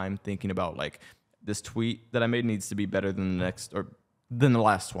my time thinking about like, this tweet that I made needs to be better than the next or than the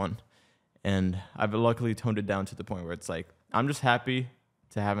last one. And I've luckily toned it down to the point where it's like, I'm just happy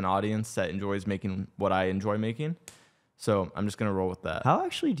to have an audience that enjoys making what I enjoy making. So I'm just going to roll with that. How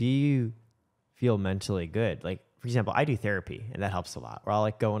actually do you feel mentally good? Like, for example, I do therapy and that helps a lot. Or I'll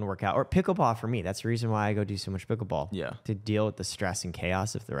like go and work out. Or pickleball for me. That's the reason why I go do so much pickleball. Yeah. To deal with the stress and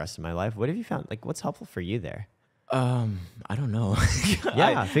chaos of the rest of my life. What have you found? Like, what's helpful for you there? I don't know.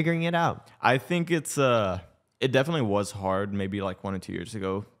 Figuring it out. I think it's it definitely was hard maybe like 1 or 2 years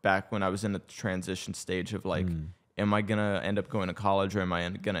ago, back when I was in the transition stage of like, am I going to end up going to college or am I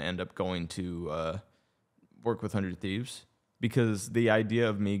going to end up going to work with 100 Thieves? Because the idea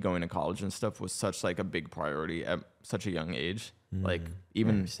of me going to college and stuff was such like a big priority at such a young age. Like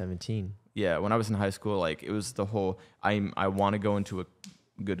even 17. Yeah, when I was in high school, like it was the whole I want to go into a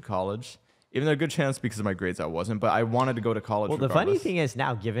good college. Even though a good chance because of my grades I wasn't, but I wanted to go to college. Well, regardless. The funny thing is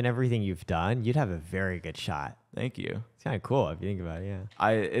now, given everything you've done, you'd have a very good shot. Thank you. It's kind of cool if you think about it. Yeah.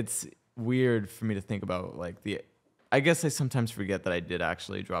 It's weird for me to think about like I guess I sometimes forget that I did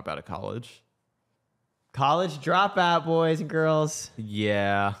actually drop out of college. College dropout, boys and girls.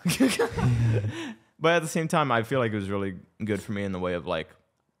 Yeah. But at the same time, I feel like it was really good for me in the way of like,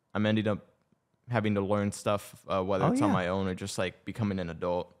 I'm ending up having to learn stuff, whether it's on my own or just like becoming an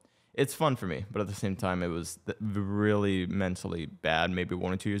adult. It's fun for me, but at the same time, it was really mentally bad maybe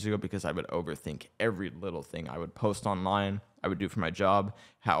 1 or 2 years ago because I would overthink every little thing I would post online, I would do for my job,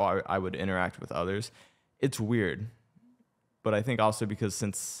 how I would interact with others. It's weird. But I think also because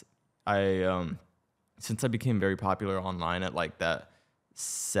since I became very popular online at like that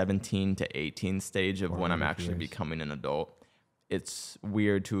 17 to 18 stage of when I'm actually becoming an adult, it's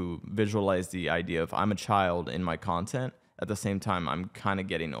weird to visualize the idea of I'm a child in my content. At the same time, I'm kind of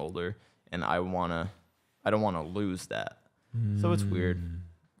getting older, and I don't want to lose that. So it's weird.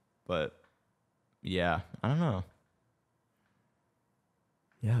 But yeah, I don't know.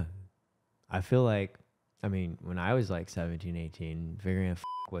 Yeah. I feel like, I mean, when I was like 17, 18, figuring out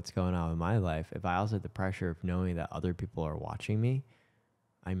what's going on in my life, if I also had the pressure of knowing that other people are watching me,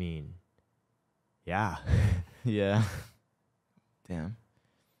 I mean, yeah. Yeah. Damn.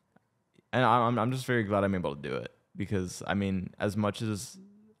 And I'm just very glad I'm able to do it. Because, I mean, as much as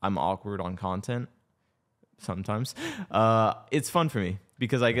I'm awkward on content sometimes, it's fun for me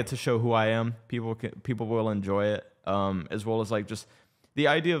because I get to show who I am. People will enjoy it, as well as like just the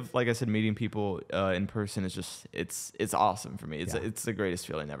idea of, like I said, meeting people in person is just it's awesome for me. It's the greatest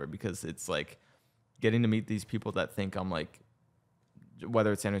feeling ever because it's like getting to meet these people that think I'm like,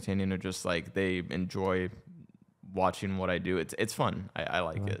 whether it's entertaining or just like they enjoy watching what I do. It's fun. I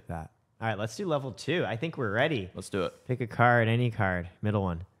like it. That. All right, let's do level 2. I think we're ready. Let's do it. Pick a card, any card. Middle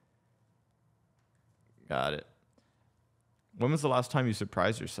one. Got it. When was the last time you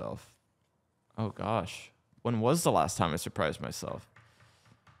surprised yourself? Oh, gosh. When was the last time I surprised myself?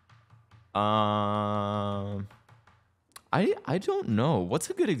 I don't know.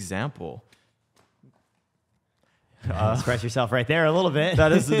 What's a good example? Express yourself right there a little bit.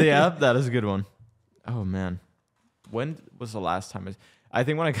 That is that is a good one. Oh man, when was the last time? I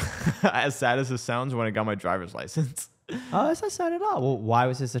think when I got, as sad as this sounds, when I got my driver's license. Oh, that's not sad at all. Well, why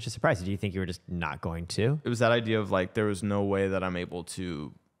was this such a surprise? Do you think you were just not going to? It was that idea of like there was no way that I'm able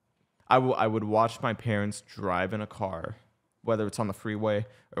to. I would watch my parents drive in a car, whether it's on the freeway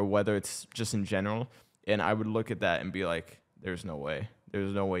or whether it's just in general, and I would look at that and be like, "There's no way.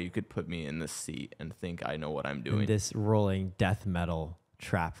 There's no way you could put me in this seat and think I know what I'm doing." In this rolling death metal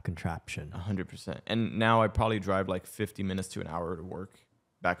trap contraption. 100%. And now I probably drive like 50 minutes to an hour to work,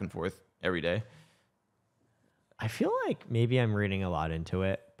 back and forth every day. I feel like maybe I'm reading a lot into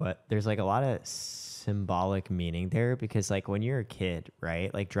it, but there's like a lot of symbolic meaning there because like when you're a kid,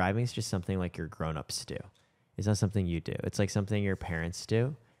 right? Like driving is just something like your grown-ups do. It's not something you do. It's like something your parents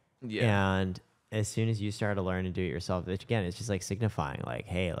do. Yeah. And as soon as you start to learn to do it yourself, which again, it's just like signifying like,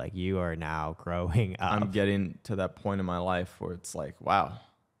 hey, like you are now growing up. I'm getting to that point in my life where it's like, wow,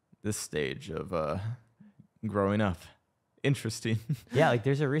 this stage of growing up. Interesting. Yeah, like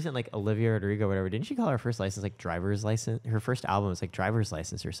there's a reason like Olivia Rodrigo, whatever. Didn't she call her first license like driver's license? Her first album was like driver's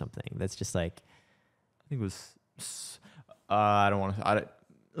license or something. That's just like, I think it was. I don't want to.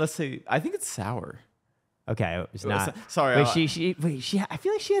 Let's say. I think it's Sour. okay, it was not. Sorry. Wait, I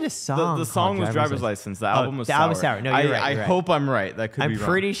feel like she had a song. The song was Driver's License. The album was Sour. The album was Sour. No, you're right. I hope I'm right. That could be I'm wrong.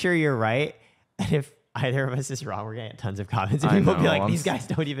 pretty sure you're right. And if either of us is wrong, we're gonna get tons of comments. And I people will be know, like, I'm these guys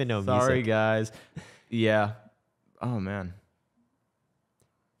don't even know music. Sorry, guys. Yeah. Oh man.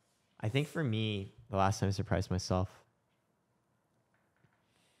 I think for me, the last time I surprised myself,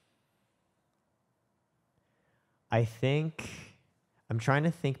 I think I'm trying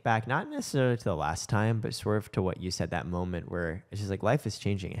to think back, not necessarily to the last time, but sort of to what you said, that moment where it's just like life is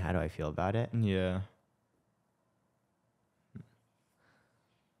changing and how do I feel about it? Yeah.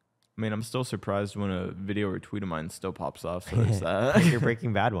 I mean, I'm still surprised when a video or tweet of mine still pops off. So there's that. Your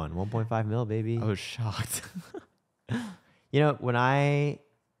Breaking Bad one, 1.5 mil, baby. I was shocked. You know, when I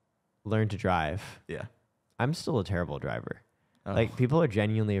learned to drive, Yeah. I'm still a terrible driver. Oh. Like people are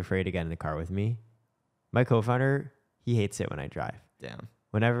genuinely afraid to get in the car with me. My co-founder, he hates it when I drive. Damn.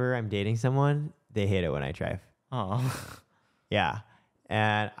 Whenever I'm dating someone, they hate it when I drive. Oh. Yeah.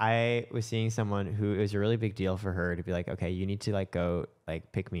 And I was seeing someone who it was a really big deal for her to be like, okay, you need to like go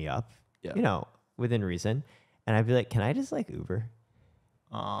like pick me up, Yeah. you know, within reason. And I'd be like, can I just like Uber?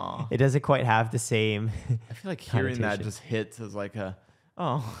 Oh. It doesn't quite have the same. I feel like hearing that connotation. just hits as like a,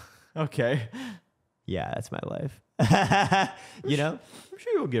 oh, okay. Yeah, that's my life. You know, I'm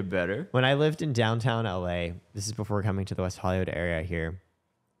sure you'll get better. when I lived in downtown LA, this is before coming to the West Hollywood area here,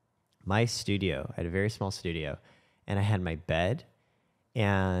 my studio, I had a very small studio, and I had my bed,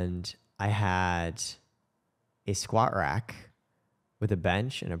 and I had a squat rack with a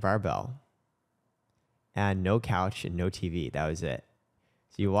bench and a barbell, and no couch and no TV. That was it.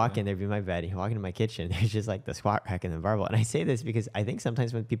 So you walk in, there'd be my bed, and you walk into my kitchen, there's just like the squat rack and the barbell. And I say this because I think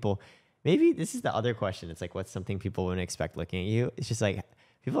sometimes when people, maybe this is the other question. It's like, what's something people wouldn't expect looking at you? It's just like,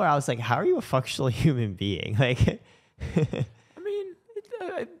 people are always like, how are you a functional human being? Like, I mean,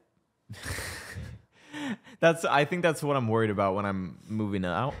 I think that's what I'm worried about when I'm moving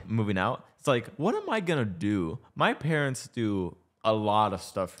out. It's like, what am I gonna do? My parents do a lot of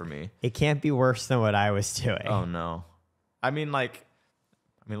stuff for me. it can't be worse than what I was doing. Oh no. I mean, look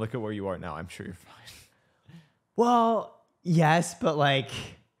at where you are now. I'm sure you're fine. Well, yes, but like,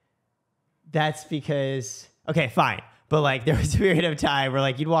 that's because, okay, fine. But like, there was a period of time where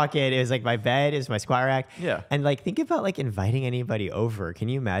like you'd walk in, it was like my bed, it was my squat rack. Yeah. And like, think about like inviting anybody over. Can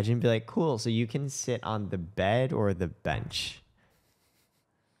you imagine? Be like, cool, so you can sit on the bed or the bench.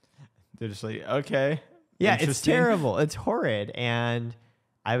 They're just like, okay. Yeah, it's interesting. terrible. It's horrid. And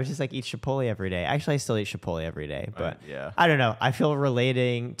I would just like eat Chipotle every day. Actually, I still eat Chipotle every day, but yeah. I don't know. I feel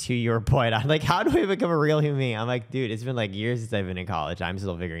relating to your point. I'm like, how do I become a real human being? I'm like, dude, it's been like years since I've been in college. I'm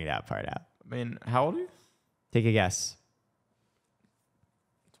still figuring that part out. I mean, how old are you? Take a guess.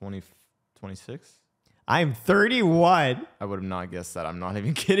 26? I'm 31. I would have not guessed that. I'm not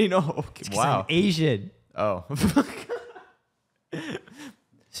even kidding. Oh, okay. 'Cause Wow. I'm Asian. Oh.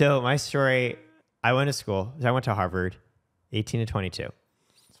 So my story, I went to school. So I went to Harvard, 18 to 22.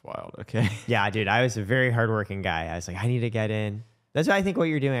 It's wild. Okay. Yeah, dude, I was a very hardworking guy. I was like, I need to get in. That's why I think what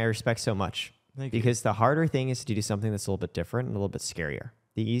you're doing, I respect so much. Thank you. Because the harder thing is to do something that's a little bit different and a little bit scarier.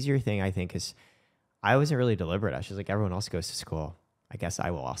 The easier thing, I think, is I wasn't really deliberate. I was just like, everyone else goes to school. I guess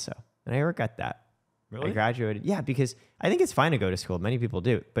I will also. And I regret that. Really? I graduated. Yeah, because I think it's fine to go to school. Many people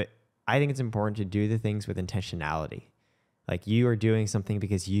do. But I think it's important to do the things with intentionality. Like you are doing something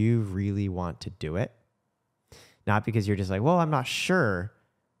because you really want to do it. Not because you're just like, well, I'm not sure,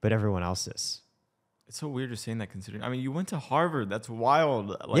 but everyone else is. It's so weird you're saying that considering, I mean, you went to Harvard. That's wild.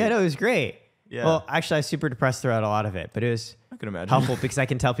 Like, Yeah, no, it was great. Yeah. Well, actually, I was super depressed throughout a lot of it, but it was I can imagine. helpful because I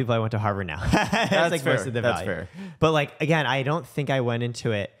can tell people I went to Harvard now. That's like fair. most of the That's value. fair. But like, again, I don't think I went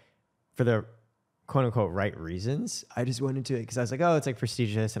into it for the quote unquote right reasons. I just went into it because I was like, oh, it's like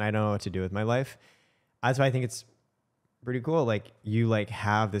prestigious and I don't know what to do with my life. That's why I think it's pretty cool. Like you like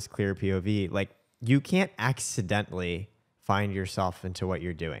have this clear POV. Like you can't accidentally find yourself into what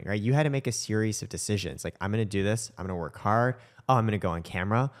you're doing, right? You had to make a series of decisions. Like, I'm going to do this. I'm going to work hard. Oh, I'm going to go on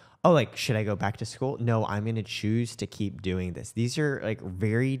camera. Oh, like, should I go back to school? No, I'm going to choose to keep doing this. These are like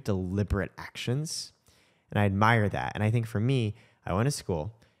very deliberate actions. And I admire that. And I think for me, I went to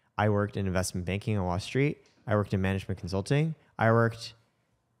school. I worked in investment banking on Wall Street. I worked in management consulting. I worked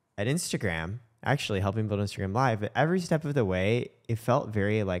at Instagram, actually helping build Instagram Live. But every step of the way, it felt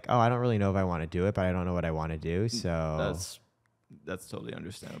very like, oh, I don't really know if I want to do it, but I don't know what I want to do. So that's totally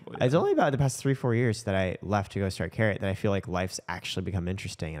understandable. Yeah. It's only about the past 3-4 years that I left to go start Karat that I feel like life's actually become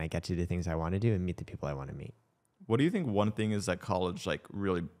interesting and I get to do things I want to do and meet the people I want to meet. What do you think one thing is that college like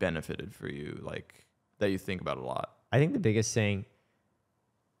really benefited for you, like that you think about a lot? I think the biggest thing,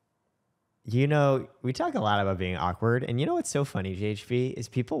 you know, we talk a lot about being awkward, and you know what's so funny, JHB, is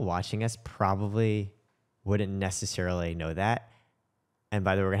people watching us probably wouldn't necessarily know that. And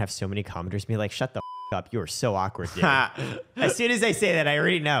by the way, we're gonna have so many commenters be like, shut the up, you are so awkward, dude. As soon as I say that, I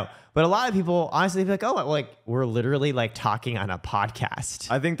already know. But a lot of people honestly be like, oh, like we're literally like talking on a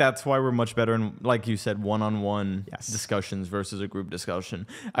podcast. I think that's why we're much better in, like you said, one-on-one Yes. discussions versus a group discussion.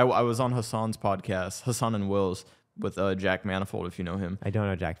 I was on Hassan's podcast, Hassan and Will's, with Jack Manifold, if you know him. I don't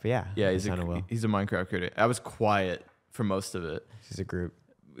know Jack, but yeah. Yeah, he's a Minecraft creator. I was quiet for most of it. This is a group.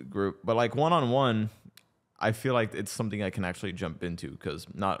 But like one-on-one, I feel like it's something I can actually jump into because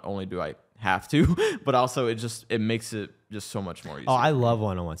not only do I have to, but also it makes it just so much more easy. Oh, I love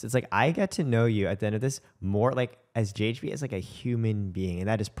one-on-ones. It's like I get to know you at the end of this more like as JHB as like a human being. And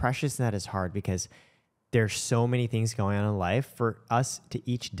that is precious and that is hard because there's so many things going on in life for us to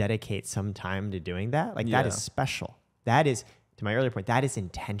each dedicate some time to doing that. Like that is special. That is, to my earlier point, that is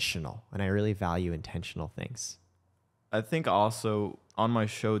intentional. And I really value intentional things. I think also on my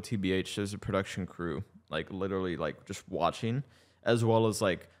show, TBH, there's a production crew, like literally like just watching, as well as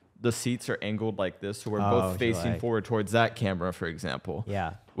like the seats are angled like this. So we're both facing forward towards that camera, for example.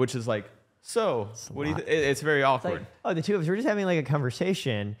 Yeah. Which is like, so what do you it's very awkward. Like, oh, the two of us, we're just having like a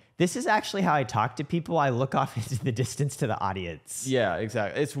conversation. This is actually how I talk to people. I look off into the distance to the audience. Yeah,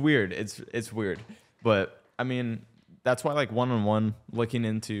 exactly. It's weird. It's weird. But I mean, that's why like one-on-one looking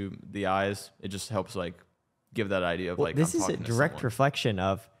into the eyes, it just helps like give that idea of like, this is a direct reflection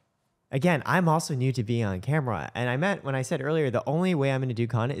of, again, I'm also new to being on camera. And I meant when I said earlier, the only way I'm going to do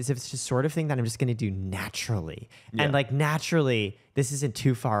content is if it's just sort of thing that I'm just going to do naturally. Yeah. And like naturally, this isn't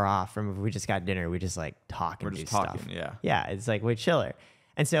too far off from if we just got dinner, we just like talk and do stuff. Yeah. Yeah. It's like way chiller.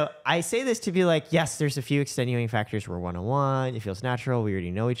 And so I say this to be like, yes, there's a few extenuating factors. We're one-on-one. It feels natural. We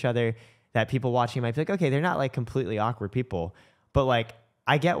already know each other. That people watching might be like, okay, they're not like completely awkward people. But like,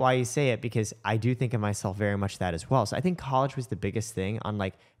 I get why you say it because I do think of myself very much that as well. So I think college was the biggest thing on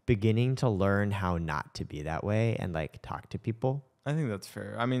like beginning to learn how not to be that way and like talk to people. I think that's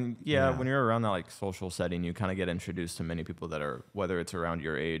fair. I mean, yeah, when you're around that like social setting, you kind of get introduced to many people that are, whether it's around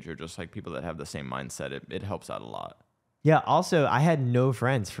your age or just like people that have the same mindset, it helps out a lot. Yeah. Also, I had no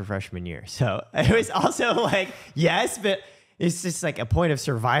friends for freshman year. So it was also like, yes, but it's just like a point of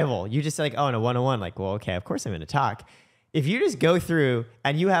survival. You just like, oh, in a one-on-one, like, well, okay, of course I'm going to talk. If you just go through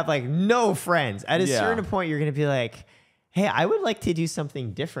and you have like no friends, at a certain point, you're going to be like, hey, I would like to do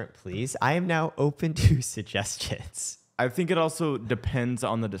something different, please. I am now open to suggestions. I think it also depends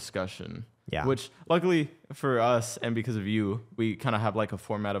on the discussion. Yeah. Which luckily for us and because of you, we kind of have like a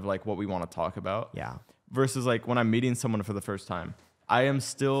format of like what we want to talk about. Yeah. Versus like when I'm meeting someone for the first time, I am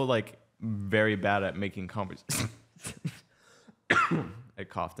still like very bad at making conversation. I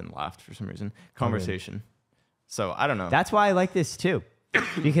coughed and laughed for some reason. Conversation. So I don't know. That's why I like this too.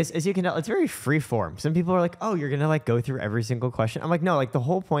 Because as you can tell, it's very free form. Some people are like, oh, you're going to like go through every single question. I'm like, no, like the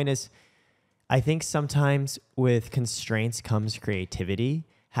whole point is, I think sometimes with constraints comes creativity.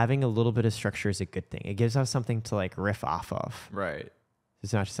 Having a little bit of structure is a good thing. It gives us something to like riff off of. Right.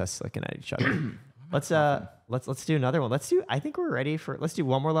 It's not just us looking at each other. Let's do another one. I think we're ready let's do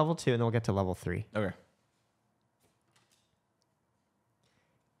one more level 2 and then we'll get to level 3. Okay.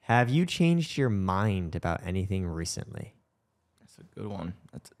 Have you changed your mind about anything recently? That's a good one.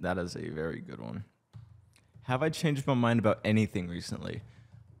 That is a very good one. Have I changed my mind about anything recently?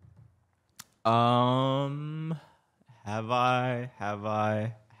 Have I?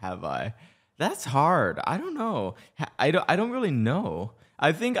 That's hard. I don't know. I don't really know.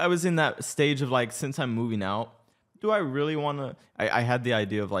 I think I was in that stage of like, since I'm moving out, do I really want to? I had the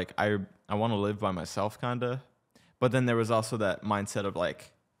idea of like, I want to live by myself, kind of. But then there was also that mindset of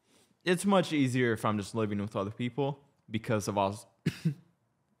like, it's much easier if I'm just living with other people because of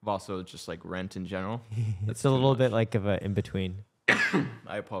also just like rent in general. It's a little bit like of a in between.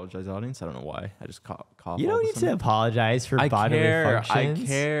 I apologize, audience. I don't know why. I just cough. You don't need to apologize for bodily functions. I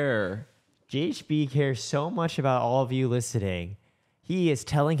care. JHB cares so much about all of you listening. He is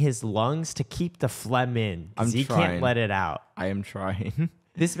telling his lungs to keep the phlegm in because he can't let it out. I am trying.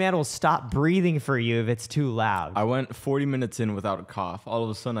 This man will stop breathing for you if it's too loud. I went 40 minutes in without a cough. All of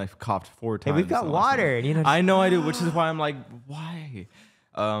a sudden, I coughed 4 times. Hey, we've got water. You know, I know I do, which is why I'm like, why?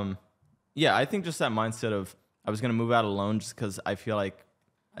 Yeah, I think just that mindset of I was gonna move out alone just because I feel like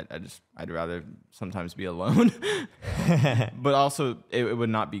I'd rather sometimes be alone. But also, it would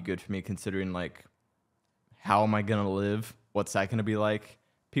not be good for me considering like, how am I gonna live? What's that gonna be like?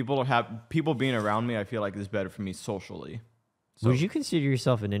 People being around me, I feel like is better for me socially. So, would you consider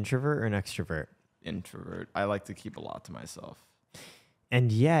yourself an introvert or an extrovert? Introvert. I like to keep a lot to myself.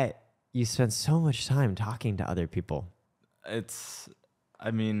 And yet, you spend so much time talking to other people. I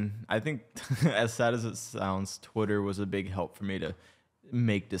think as sad as it sounds, Twitter was a big help for me to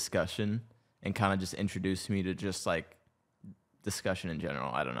make discussion and kind of just introduce me to just like discussion in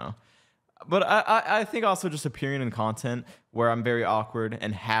general. I don't know. But I think also just appearing in content where I'm very awkward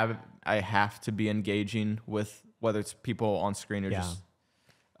and I have to be engaging with whether it's people on screen or just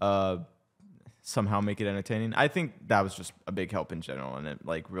somehow make it entertaining. I think that was just a big help in general, and it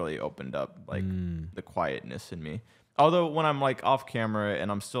like really opened up like the quietness in me. Although when I'm like off camera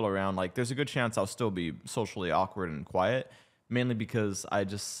and I'm still around, like there's a good chance I'll still be socially awkward and quiet, mainly because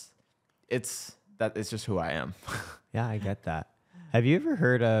it's just who I am. Yeah, I get that. Have you ever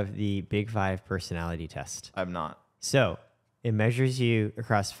heard of the Big 5 personality test? I've not. So it measures you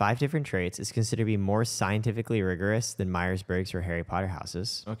across 5 different traits. It's considered to be more scientifically rigorous than Myers-Briggs or Harry Potter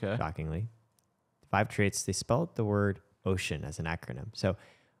houses. Okay. Shockingly. 5 traits, they spell out the word ocean as an acronym. So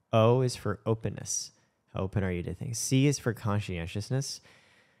O is for openness. How open are you to things? C is for conscientiousness.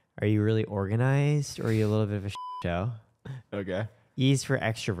 Are you really organized or are you a little bit of a show? Okay. E is for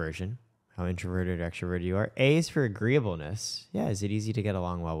extroversion. How introverted or extroverted you are. A is for agreeableness. Yeah, is it easy to get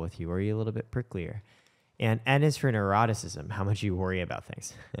along well with you? Or are you a little bit pricklier? And N is for neuroticism. How much you worry about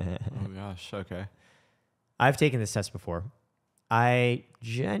things. Oh gosh, okay. I've taken this test before. I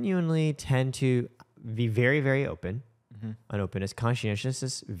genuinely tend to be very, very open. On openness.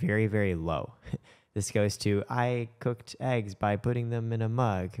 Conscientiousness, very, very low. This goes to, I cooked eggs by putting them in a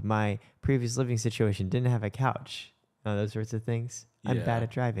mug. My previous living situation didn't have a couch. Those sorts of things. I'm bad at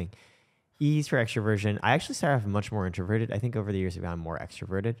driving. E is for extroversion. I actually started off much more introverted. I think over the years I've gotten more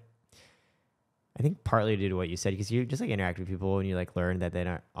extroverted. I think partly due to what you said, because you just like interact with people and you like learn that they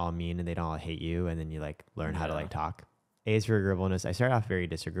don't all mean and they don't all hate you, and then you like learn how to like talk. A is for agreeableness. I started off very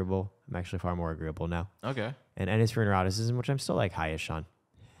disagreeable. I'm actually far more agreeable now. Okay. And N is for neuroticism, which I'm still like high-ish on.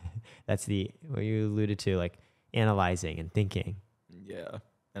 That's what you alluded to, like analyzing and thinking. Yeah.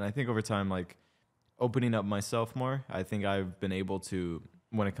 And I think over time, like opening up myself more, I think I've been able to,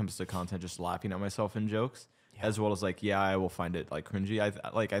 when it comes to content, just laughing at myself in jokes, as well as like, I will find it like cringy.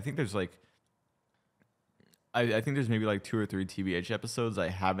 I think there's like, I think there's maybe like 2 or 3 TBH episodes I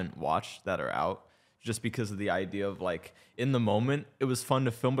haven't watched that are out just because of the idea of like in the moment, it was fun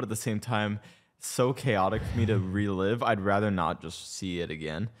to film, but at the same time, so chaotic for me to relive. I'd rather not just see it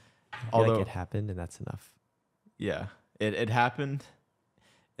again. Although like it happened and that's enough. Yeah, it happened,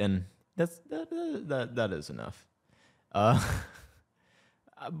 and that is enough.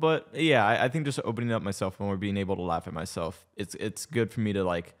 But yeah, I think just opening up myself more, being able to laugh at myself, it's good for me to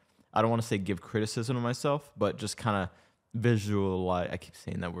like. I don't want to say give criticism of myself, but just kind of visualize. I keep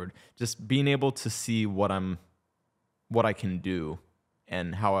saying that word. Just being able to see what I can do.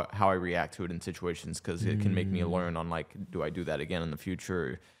 And how I react to it in situations, because it can make me learn on like, do I do that again in the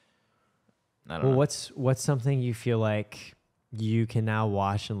future? I don't know. What's something you feel like you can now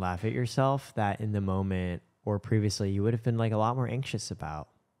watch and laugh at yourself that in the moment or previously you would have been like a lot more anxious about?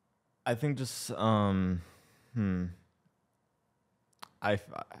 I think just that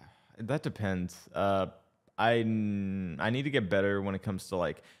depends. I need to get better when it comes to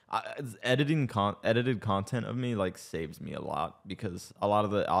like edited content of me like saves me a lot, because a lot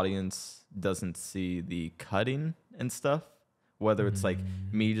of the audience doesn't see the cutting and stuff, whether it's like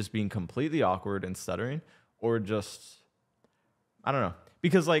me just being completely awkward and stuttering or just, I don't know.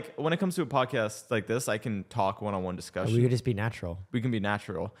 Because like when it comes to a podcast like this, I can talk one-on-one discussion. We could just be natural. We can be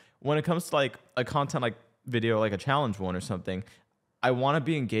natural. When it comes to like a content like video, like a challenge one or something, I want to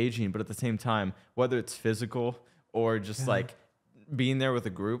be engaging, but at the same time, whether it's physical or just like being there with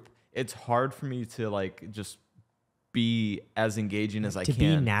a group, it's hard for me to like just be as engaging as I can. To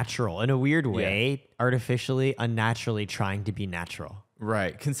be natural in a weird way, artificially, unnaturally trying to be natural.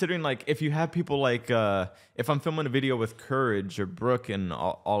 Right. Considering like if you have people like if I'm filming a video with Courage or Brooke and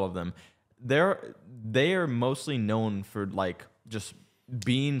all of them, they are mostly known for like just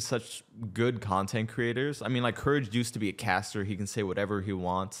being such good content creators. I mean, like Courage used to be a caster. He can say whatever he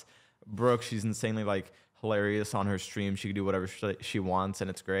wants. Brooke, she's insanely like hilarious on her stream. She can do whatever she wants, and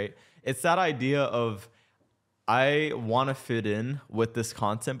it's great. It's that idea of I want to fit in with this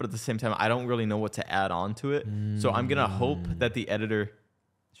content, but at the same time, I don't really know what to add on to it. So I'm going to hope that the editor,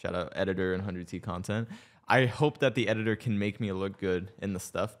 shout out editor and 100T content, I hope that the editor can make me look good in the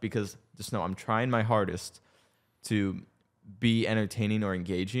stuff, because just know I'm trying my hardest to be entertaining or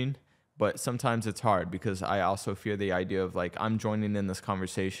engaging, but sometimes it's hard because I also fear the idea of like I'm joining in this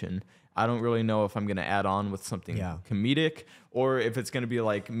conversation. I don't really know if I'm going to add on with something comedic or if it's going to be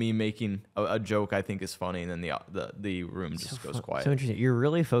like me making a joke I think is funny and then the room just goes quiet. So interesting. You're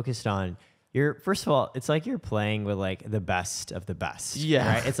really focused on first of all, it's like you're playing with like the best of the best.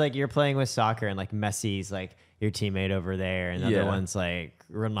 Yeah. Right? It's like you're playing with soccer and like Messi's like your teammate over there and the other one's like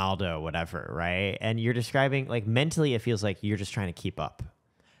Ronaldo, whatever, right? And you're describing like mentally it feels like you're just trying to keep up.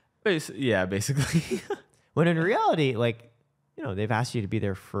 Basically. When in reality, like, you know, they've asked you to be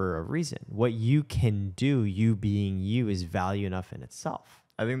there for a reason. What you can do, you being you, is value enough in itself.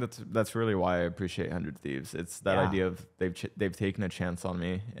 I think that's really why I appreciate 100 Thieves. It's that idea of they've taken a chance on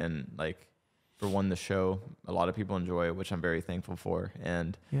me, and like for one, the show a lot of people enjoy it, which I'm very thankful for,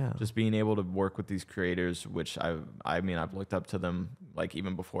 and just being able to work with these creators, which I've looked up to them like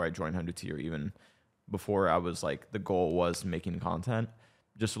even before I joined 100T or even before I was like the goal was making content.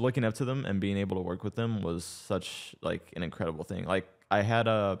 Just looking up to them and being able to work with them was such like an incredible thing. Like I had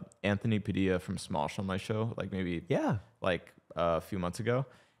Anthony Padilla from Smosh on my show, like maybe like a few months ago,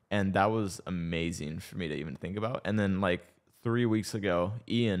 and that was amazing for me to even think about. And then like 3 weeks ago,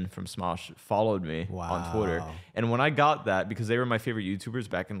 Ian from Smosh followed me on Twitter, and when I got that, because they were my favorite YouTubers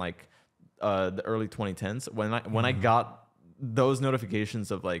back in like the early 2010s, when I got those notifications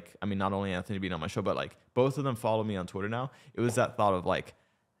of like, I mean, not only Anthony being on my show, but like both of them follow me on Twitter now. It was that thought of like,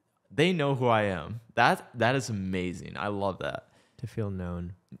 they know who I am. That is amazing. I love that. To feel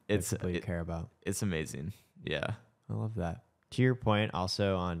known. It's people you care about. It's amazing. Yeah. I love that. To your point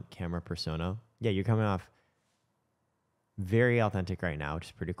also on camera persona. Yeah, you're coming off very authentic right now, which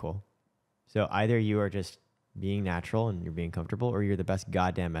is pretty cool. So either you are just being natural and you're being comfortable, or you're the best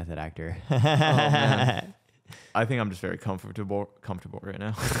goddamn method actor. Oh, man. I think I'm just very comfortable right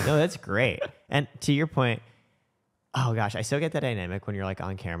now. No, that's great. And to your point, oh gosh, I still get that dynamic when you're like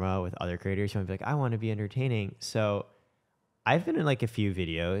on camera with other creators who want to be like, I want to be entertaining. So I've been in like a few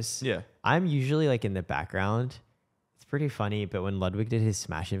videos. Yeah. I'm usually like in the background. It's pretty funny, but when Ludwig did his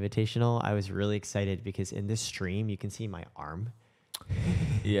Smash Invitational, I was really excited because in this stream you can see my arm.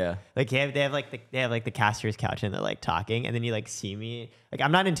 Yeah. Like they have like the caster's couch and they're like talking, and then you like see me. Like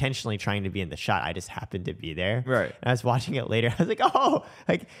I'm not intentionally trying to be in the shot. I just happened to be there. Right. And I was watching it later. I was like, oh,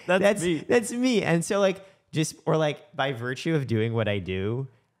 like that's me. That's me. And so like or like by virtue of doing what I do,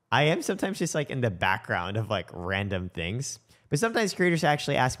 I am sometimes just like in the background of like random things. But sometimes creators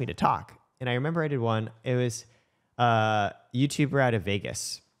actually ask me to talk. And I remember I did one. It was a YouTuber out of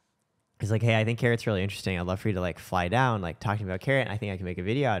Vegas. He's like, hey, I think Karat's really interesting. I'd love for you to like fly down, like talk to me about Karat. And I think I can make a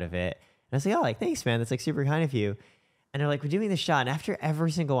video out of it. And I was like, oh, like, thanks, man. That's like super kind of you. And they're like, we're doing this shot. And after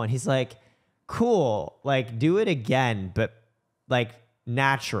every single one, he's like, cool, like do it again, but like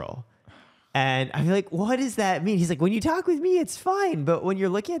natural. And I feel like, what does that mean? He's like, when you talk with me, it's fine. But when you're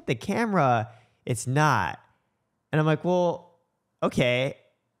looking at the camera, it's not. And I'm like, well, okay,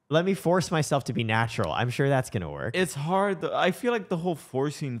 let me force myself to be natural. I'm sure that's going to work. It's hard. I feel like the whole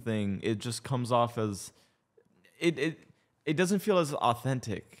forcing thing, it just comes off as, it doesn't feel as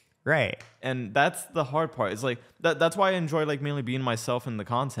authentic. Right. And that's the hard part. It's like, that's why I enjoy like mainly being myself in the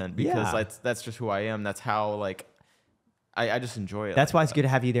content, because that's just who I am. That's how like, I just enjoy it. That's why it's good to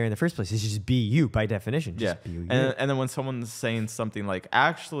have you there in the first place. It's just be you by definition. Just be you. And then when someone's saying something like,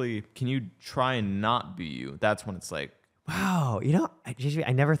 actually, can you try and not be you? That's when it's like, wow, you know,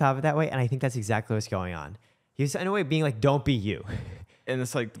 I never thought of it that way. And I think that's exactly what's going on. He was in a way being like, don't be you. And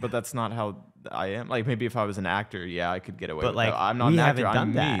it's like, but that's not how I am. Like maybe if I was an actor, I could get away with like, that. I'm not an actor,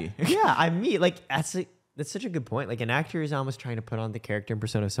 I'm me. Yeah, I'm me. Like that's such a good point. Like an actor is almost trying to put on the character and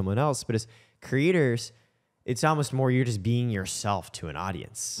persona of someone else. But as creators, it's almost more you're just being yourself to an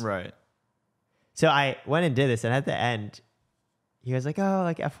audience. Right. So I went and did this, and at the end, he was like, oh,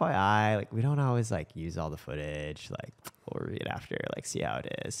 like FYI, like we don't always like use all the footage. Like we'll read it after, like see how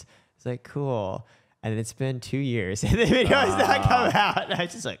it is. It's like, cool. And it's been 2 years and the video has not come out. And I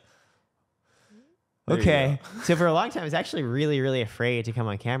was just like, okay. So for a long time, I was actually really, really afraid to come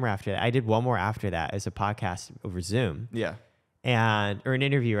on camera after that. I did one more after that as a podcast over Zoom. Yeah. Or an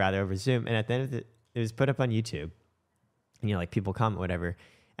interview rather over Zoom. And at the end of it was put up on YouTube. And, you know, like people comment, whatever.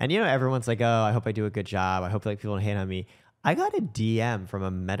 And, you know, everyone's like, oh, I hope I do a good job. I hope like people don't hate on me. I got a DM from a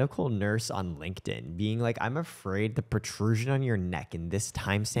medical nurse on LinkedIn being like, I'm afraid the protrusion on your neck in this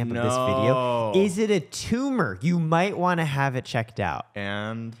timestamp of this video, is it a tumor? You might want to have it checked out.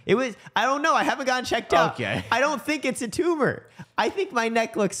 And it was, I don't know. I haven't gotten checked out. Okay. I don't think it's a tumor. I think my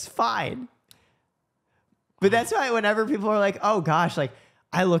neck looks fine. But that's why whenever people are like, oh gosh, like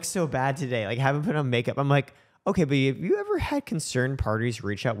I look so bad today, like I haven't put on makeup. I'm like, okay, but have you ever had concerned parties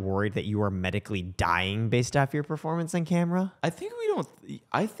reach out worried that you are medically dying based off your performance on camera? I feel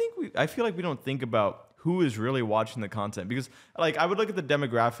like we don't think about who is really watching the content, because like I would look at the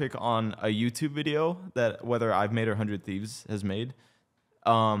demographic on a YouTube video that whether I've made or 100 Thieves has made.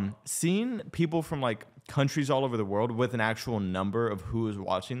 Seeing people from like countries all over the world with an actual number of who is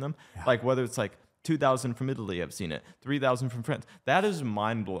watching them, like whether it's like 2,000 from Italy have seen it, 3,000 from France, that is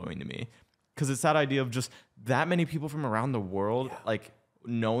mind blowing to me. Because it's that idea of just that many people from around the world, like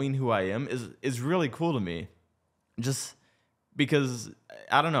knowing who I am is really cool to me. Just because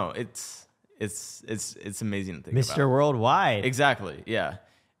I don't know, it's amazing to think about. Mr. Worldwide. Exactly. Yeah.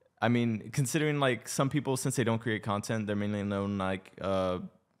 I mean, considering like some people, since they don't create content, they're mainly known like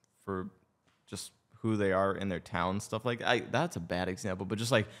for just who they are in their town, stuff like that. That's a bad example, but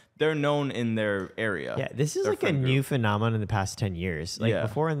just like they're known in their area. Yeah, this is like a new phenomenon in the past 10 years. Like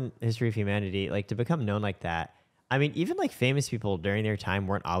before in the history of humanity, like to become known like that, I mean, even like famous people during their time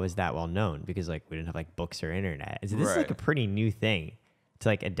weren't always that well known because like we didn't have like books or internet. So this is like a pretty new thing to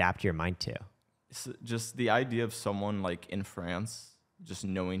like adapt your mind to. It's just the idea of someone like in France just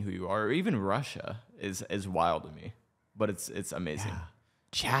knowing who you are, or even Russia is wild to me, but it's amazing. Yeah.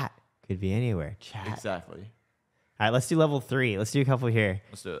 Chat. Could be anywhere. Chat. Exactly. All right, let's do level 3. Let's do a couple here.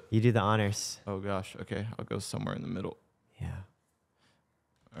 Let's do it. You do the honors. Oh, gosh. Okay. I'll go somewhere in the middle. Yeah.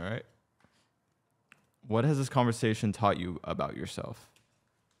 All right. What has this conversation taught you about yourself?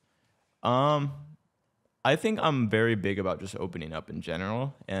 I think I'm very big about just opening up in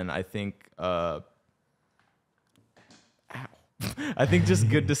general. And I think, I think just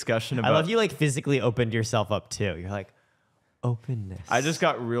good discussion about... I love you like physically opened yourself up too. You're like, openness. I just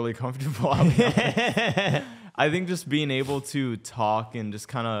got really comfortable. I think just being able to talk and just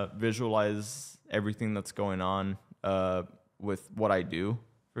kind of visualize everything that's going on with what I do,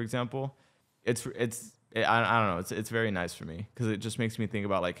 for example, I don't know. It's very nice for me because it just makes me think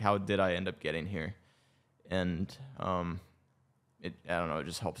about like how did I end up getting here, and I don't know. It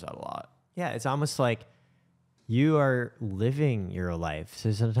just helps out a lot. Yeah, it's almost like you are living your life.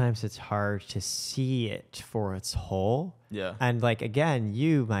 So sometimes it's hard to see it for its whole. Yeah. And like, again,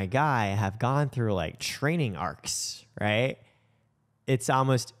 you, my guy, have gone through like training arcs, right? It's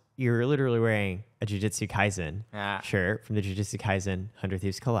almost, you're literally wearing a Jujutsu Kaisen shirt from the Jujutsu Kaisen 100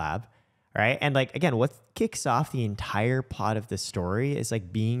 Thieves collab, right? And like, again, what kicks off the entire plot of the story is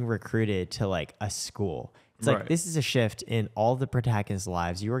like being recruited to like a school. It's like, this is a shift in all the protagonists'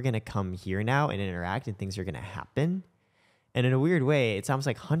 lives. You are going to come here now and interact and things are going to happen. And in a weird way, it's almost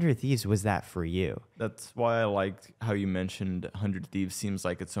like 100 Thieves was that for you. That's why I liked how you mentioned 100 Thieves seems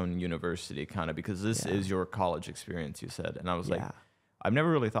like its own university kind of, because this is your college experience, you said. And I was like, I've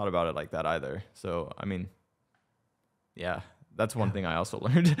never really thought about it like that either. So, I mean, that's one thing I also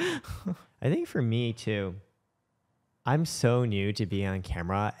learned. I think for me too, I'm so new to being on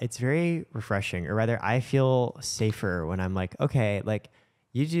camera. It's very refreshing, or rather I feel safer when I'm like, okay, like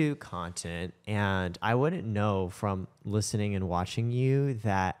you do content and I wouldn't know from listening and watching you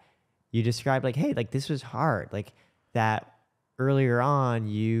that you described like, hey, like this was hard. Like that earlier on,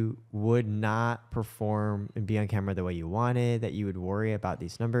 you would not perform and be on camera the way you wanted, that you would worry about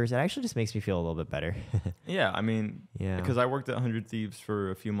these numbers. It actually just makes me feel a little bit better. Yeah, I mean, because I worked at 100 Thieves for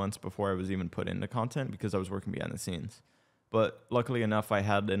a few months before I was even put into content because I was working behind the scenes. But luckily enough, I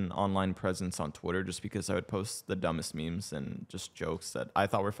had an online presence on Twitter just because I would post the dumbest memes and just jokes that I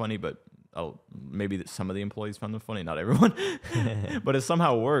thought were funny, but maybe some of the employees found them funny, not everyone. But it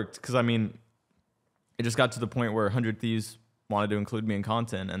somehow worked because, I mean, it just got to the point where 100 Thieves wanted to include me in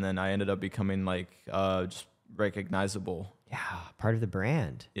content, and then I ended up becoming like just recognizable. Yeah, part of the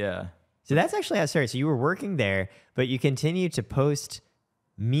brand. Yeah. So that's actually how it started. So you were working there, but you continued to post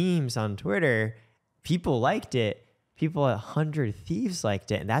memes on Twitter. People liked it. People at 100 Thieves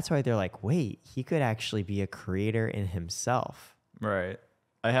liked it. And that's why they're like, wait, he could actually be a creator in himself. Right.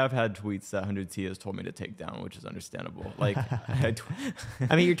 I have had tweets that 100T has told me to take down, which is understandable. Like,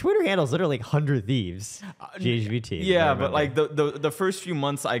 I mean, your Twitter handle is literally like 100 Thieves. JHB. Yeah, but like the first few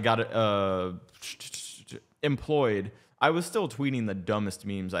months I got employed, I was still tweeting the dumbest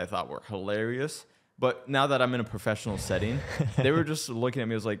memes I thought were hilarious. But now that I'm in a professional setting, they were just looking at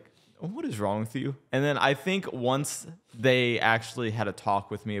me as like, what is wrong with you? And then I think once they actually had a talk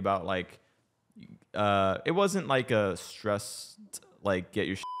with me about like, it wasn't like a stress, like get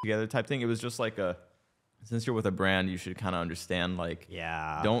your shit together type thing. It was just like since you're with a brand, you should kind of understand like,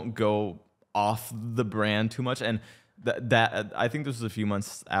 don't go off the brand too much. And that I think this was a few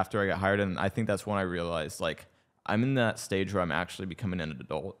months after I got hired, and I think that's when I realized like I'm in that stage where I'm actually becoming an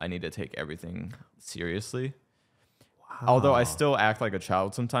adult. I need to take everything seriously. Wow. Although I still act like a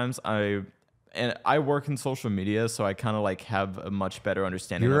child sometimes. I work in social media, so I kind of like have a much better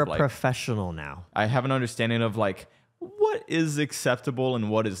understanding. You're of, a like, professional now. I have an understanding of like what is acceptable and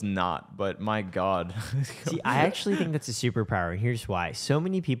what is not. But my God. See, I actually think that's a superpower. And here's why. So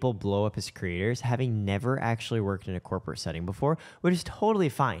many people blow up as creators having never actually worked in a corporate setting before, which is totally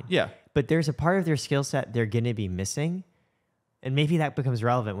fine. Yeah. But there's a part of their skill set they're going to be missing. And maybe that becomes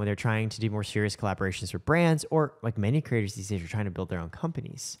relevant when they're trying to do more serious collaborations with brands, or like many creators these days are trying to build their own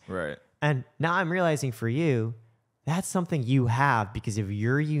companies. Right. And now I'm realizing for you, that's something you have because of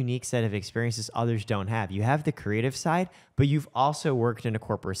your unique set of experiences others don't have. You have the creative side, but you've also worked in a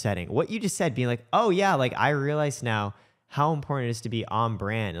corporate setting. What you just said, being like, oh yeah, like I realize now how important it is to be on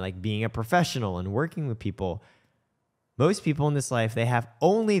brand and like being a professional and working with people. Most people in this life, they have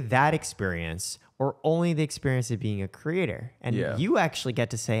only that experience or only the experience of being a creator. And you actually get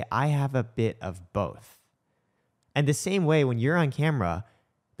to say, I have a bit of both. And the same way when you're on camera,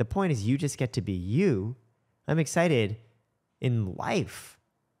 the point is you just get to be you. I'm excited in life.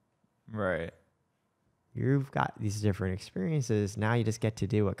 Right. You've got these different experiences. Now you just get to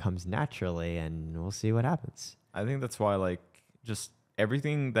do what comes naturally, and we'll see what happens. I think that's why, like, just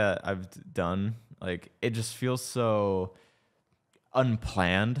everything that I've done, like, it just feels so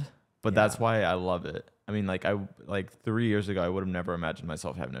unplanned, but that's why I love it. I mean, like 3 years ago, I would have never imagined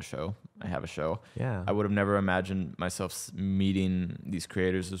myself having a show. I have a show. Yeah. I would have never imagined myself meeting these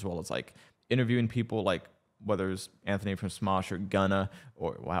creators, as well as like interviewing people, like whether it's Anthony from Smosh or Gunna,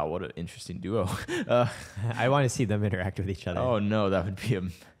 or wow, what an interesting duo. I want to see them interact with each other. Oh no, that would be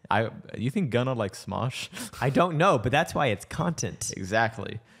you think Gunna likes Smosh? I don't know, but that's why it's content.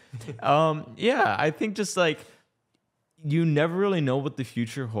 Exactly. Yeah, I think just like you never really know what the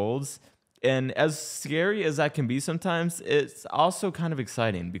future holds. And as scary as that can be sometimes, it's also kind of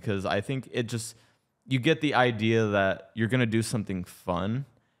exciting because I think you get the idea that you're going to do something fun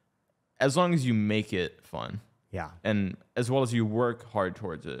as long as you make it fun. Yeah. And as well as you work hard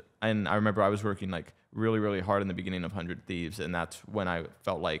towards it. And I remember I was working like really, really hard in the beginning of 100 Thieves. And that's when I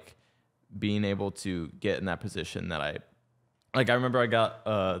felt like being able to get in that position that I remember I got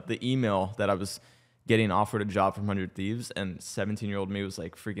the email that I was getting offered a job from 100 Thieves, and 17-year-old me was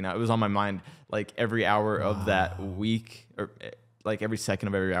like freaking out. It was on my mind like every hour of that week, or like every second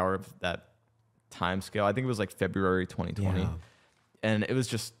of every hour of that time scale. I think it was like February 2020. Yeah. And it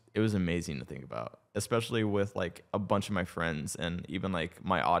was amazing to think about, especially with like a bunch of my friends and even like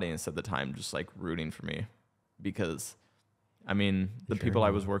my audience at the time just like rooting for me, because I mean, the people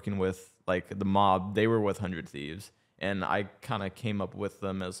I was working with, like the mob, they were with 100 Thieves, and I kind of came up with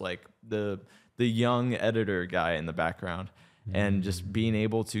them as like the young editor guy in the background. And just being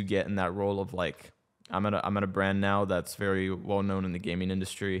able to get in that role of like, I'm at a brand now that's very well known in the gaming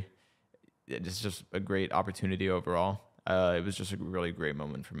industry. It's just a great opportunity overall. It was just a really great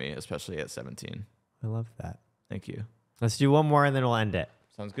moment for me, especially at 17. I love that. Thank you. Let's do one more and then we'll end it.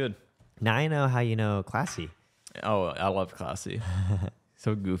 Sounds good. Now I know how you know Classy. Oh, I love Classy.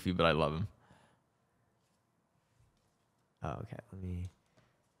 So goofy, but I love him. Oh, okay. Let me.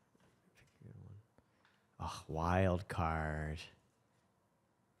 Oh, wild card.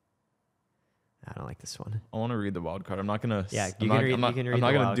 I don't like this one. I want to read the wild card. I'm not gonna. Yeah, I'm not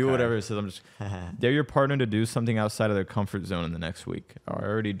gonna do whatever it says. I'm just. Dare your partner to do something outside of their comfort zone in the next week. Oh, I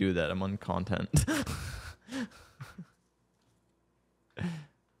already do that. I'm on content.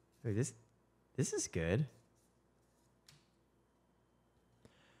 Wait, this is good.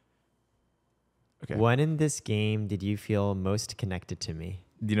 Okay. When in this game did you feel most connected to me?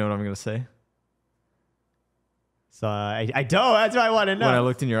 Do you know what I'm gonna say? So I don't. That's what I want to know. When I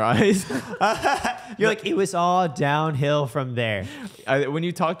looked in your eyes, you're like, it was all downhill from there. When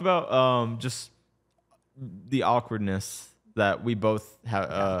you talked about just the awkwardness that we both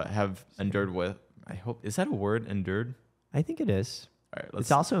have endured with. I hope, is that a word? Endured? I think it is. All right.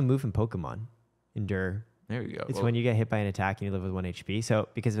 It's also a move in Pokemon. Endure. There you go. It's when you get hit by an attack and you live with 1 HP. So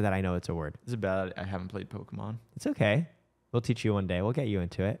because of that, I know it's a word. Is it bad? I haven't played Pokemon. It's okay. We'll teach you one day. We'll get you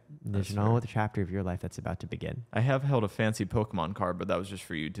into it. There's no other chapter of your life that's about to begin. I have held a fancy Pokemon card, but that was just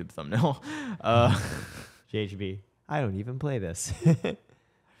for YouTube thumbnail. JHB. I don't even play this.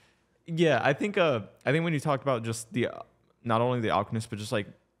 Yeah, I think when you talked about just the not only the awkwardness, but just like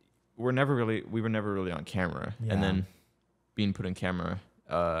we were never really on camera, and then being put in camera.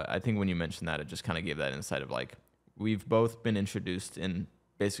 I think when you mentioned that, it just kind of gave that insight of like we've both been introduced in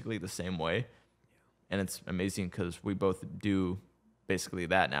basically the same way, and it's amazing because we both do basically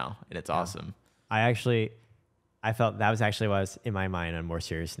that now, and it's awesome. I felt that was actually what was in my mind on a more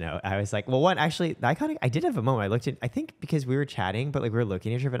serious note. I was like, well, I did have a moment. I looked at, I think because we were chatting, but like we were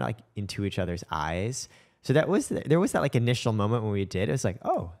looking at each other, like into each other's eyes. So there was that like initial moment when we did. It was like,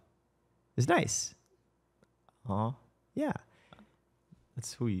 oh, it was nice. Huh? Yeah. That's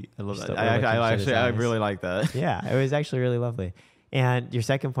sweet. I love Just that. I I really like that. Yeah, it was actually really lovely. And your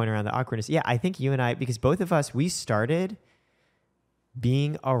second point around the awkwardness. Yeah, I think you and I, because both of us, we started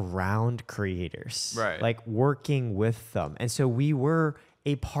being around creators, right? Like working with them. And so we were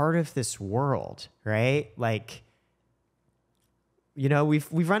a part of this world, right? Like, you know,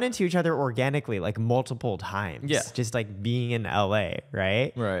 we've run into each other organically like multiple times. Yeah. Just like being in LA,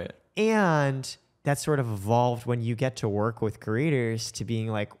 right? Right. And that sort of evolved when you get to work with creators to being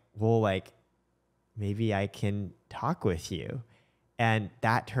like, well, like maybe I can talk with you, and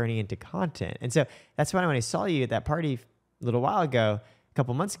that turning into content. And so that's why when I saw you at that party a little while ago, a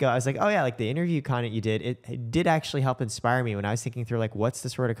couple months ago, I was like, oh yeah, like the interview content you did, it did actually help inspire me when I was thinking through like, what's the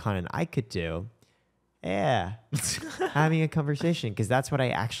sort of content I could do? Yeah, having a conversation, because that's what I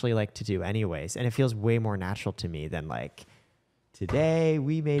actually like to do anyways. And it feels way more natural to me than like, today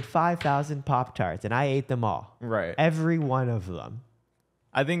we made 5,000 Pop-Tarts and I ate them all. Right. Every one of them.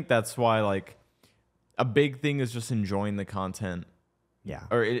 I think that's why like a big thing is just enjoying the content. Yeah.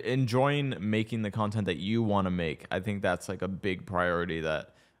 Or enjoying making the content that you want to make. I think that's like a big priority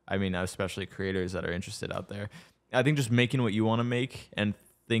that, I mean, especially creators that are interested out there. I think just making what you want to make and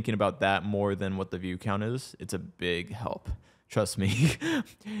thinking about that more than what the view count is, it's a big help. Trust me.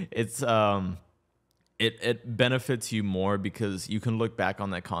 It's, it benefits you more because you can look back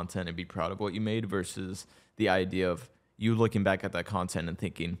on that content and be proud of what you made versus the idea of you looking back at that content and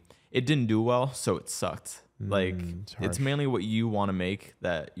thinking, it didn't do well, so it sucked. Like, it's mainly what you want to make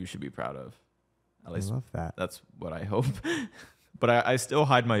that you should be proud of. At least I love that. That's what I hope. But I still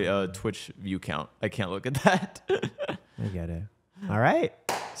hide my Twitch view count. I can't look at that. I get it. All right.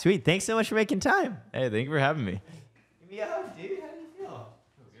 Sweet. Thanks so much for making time. Hey, thank you for having me.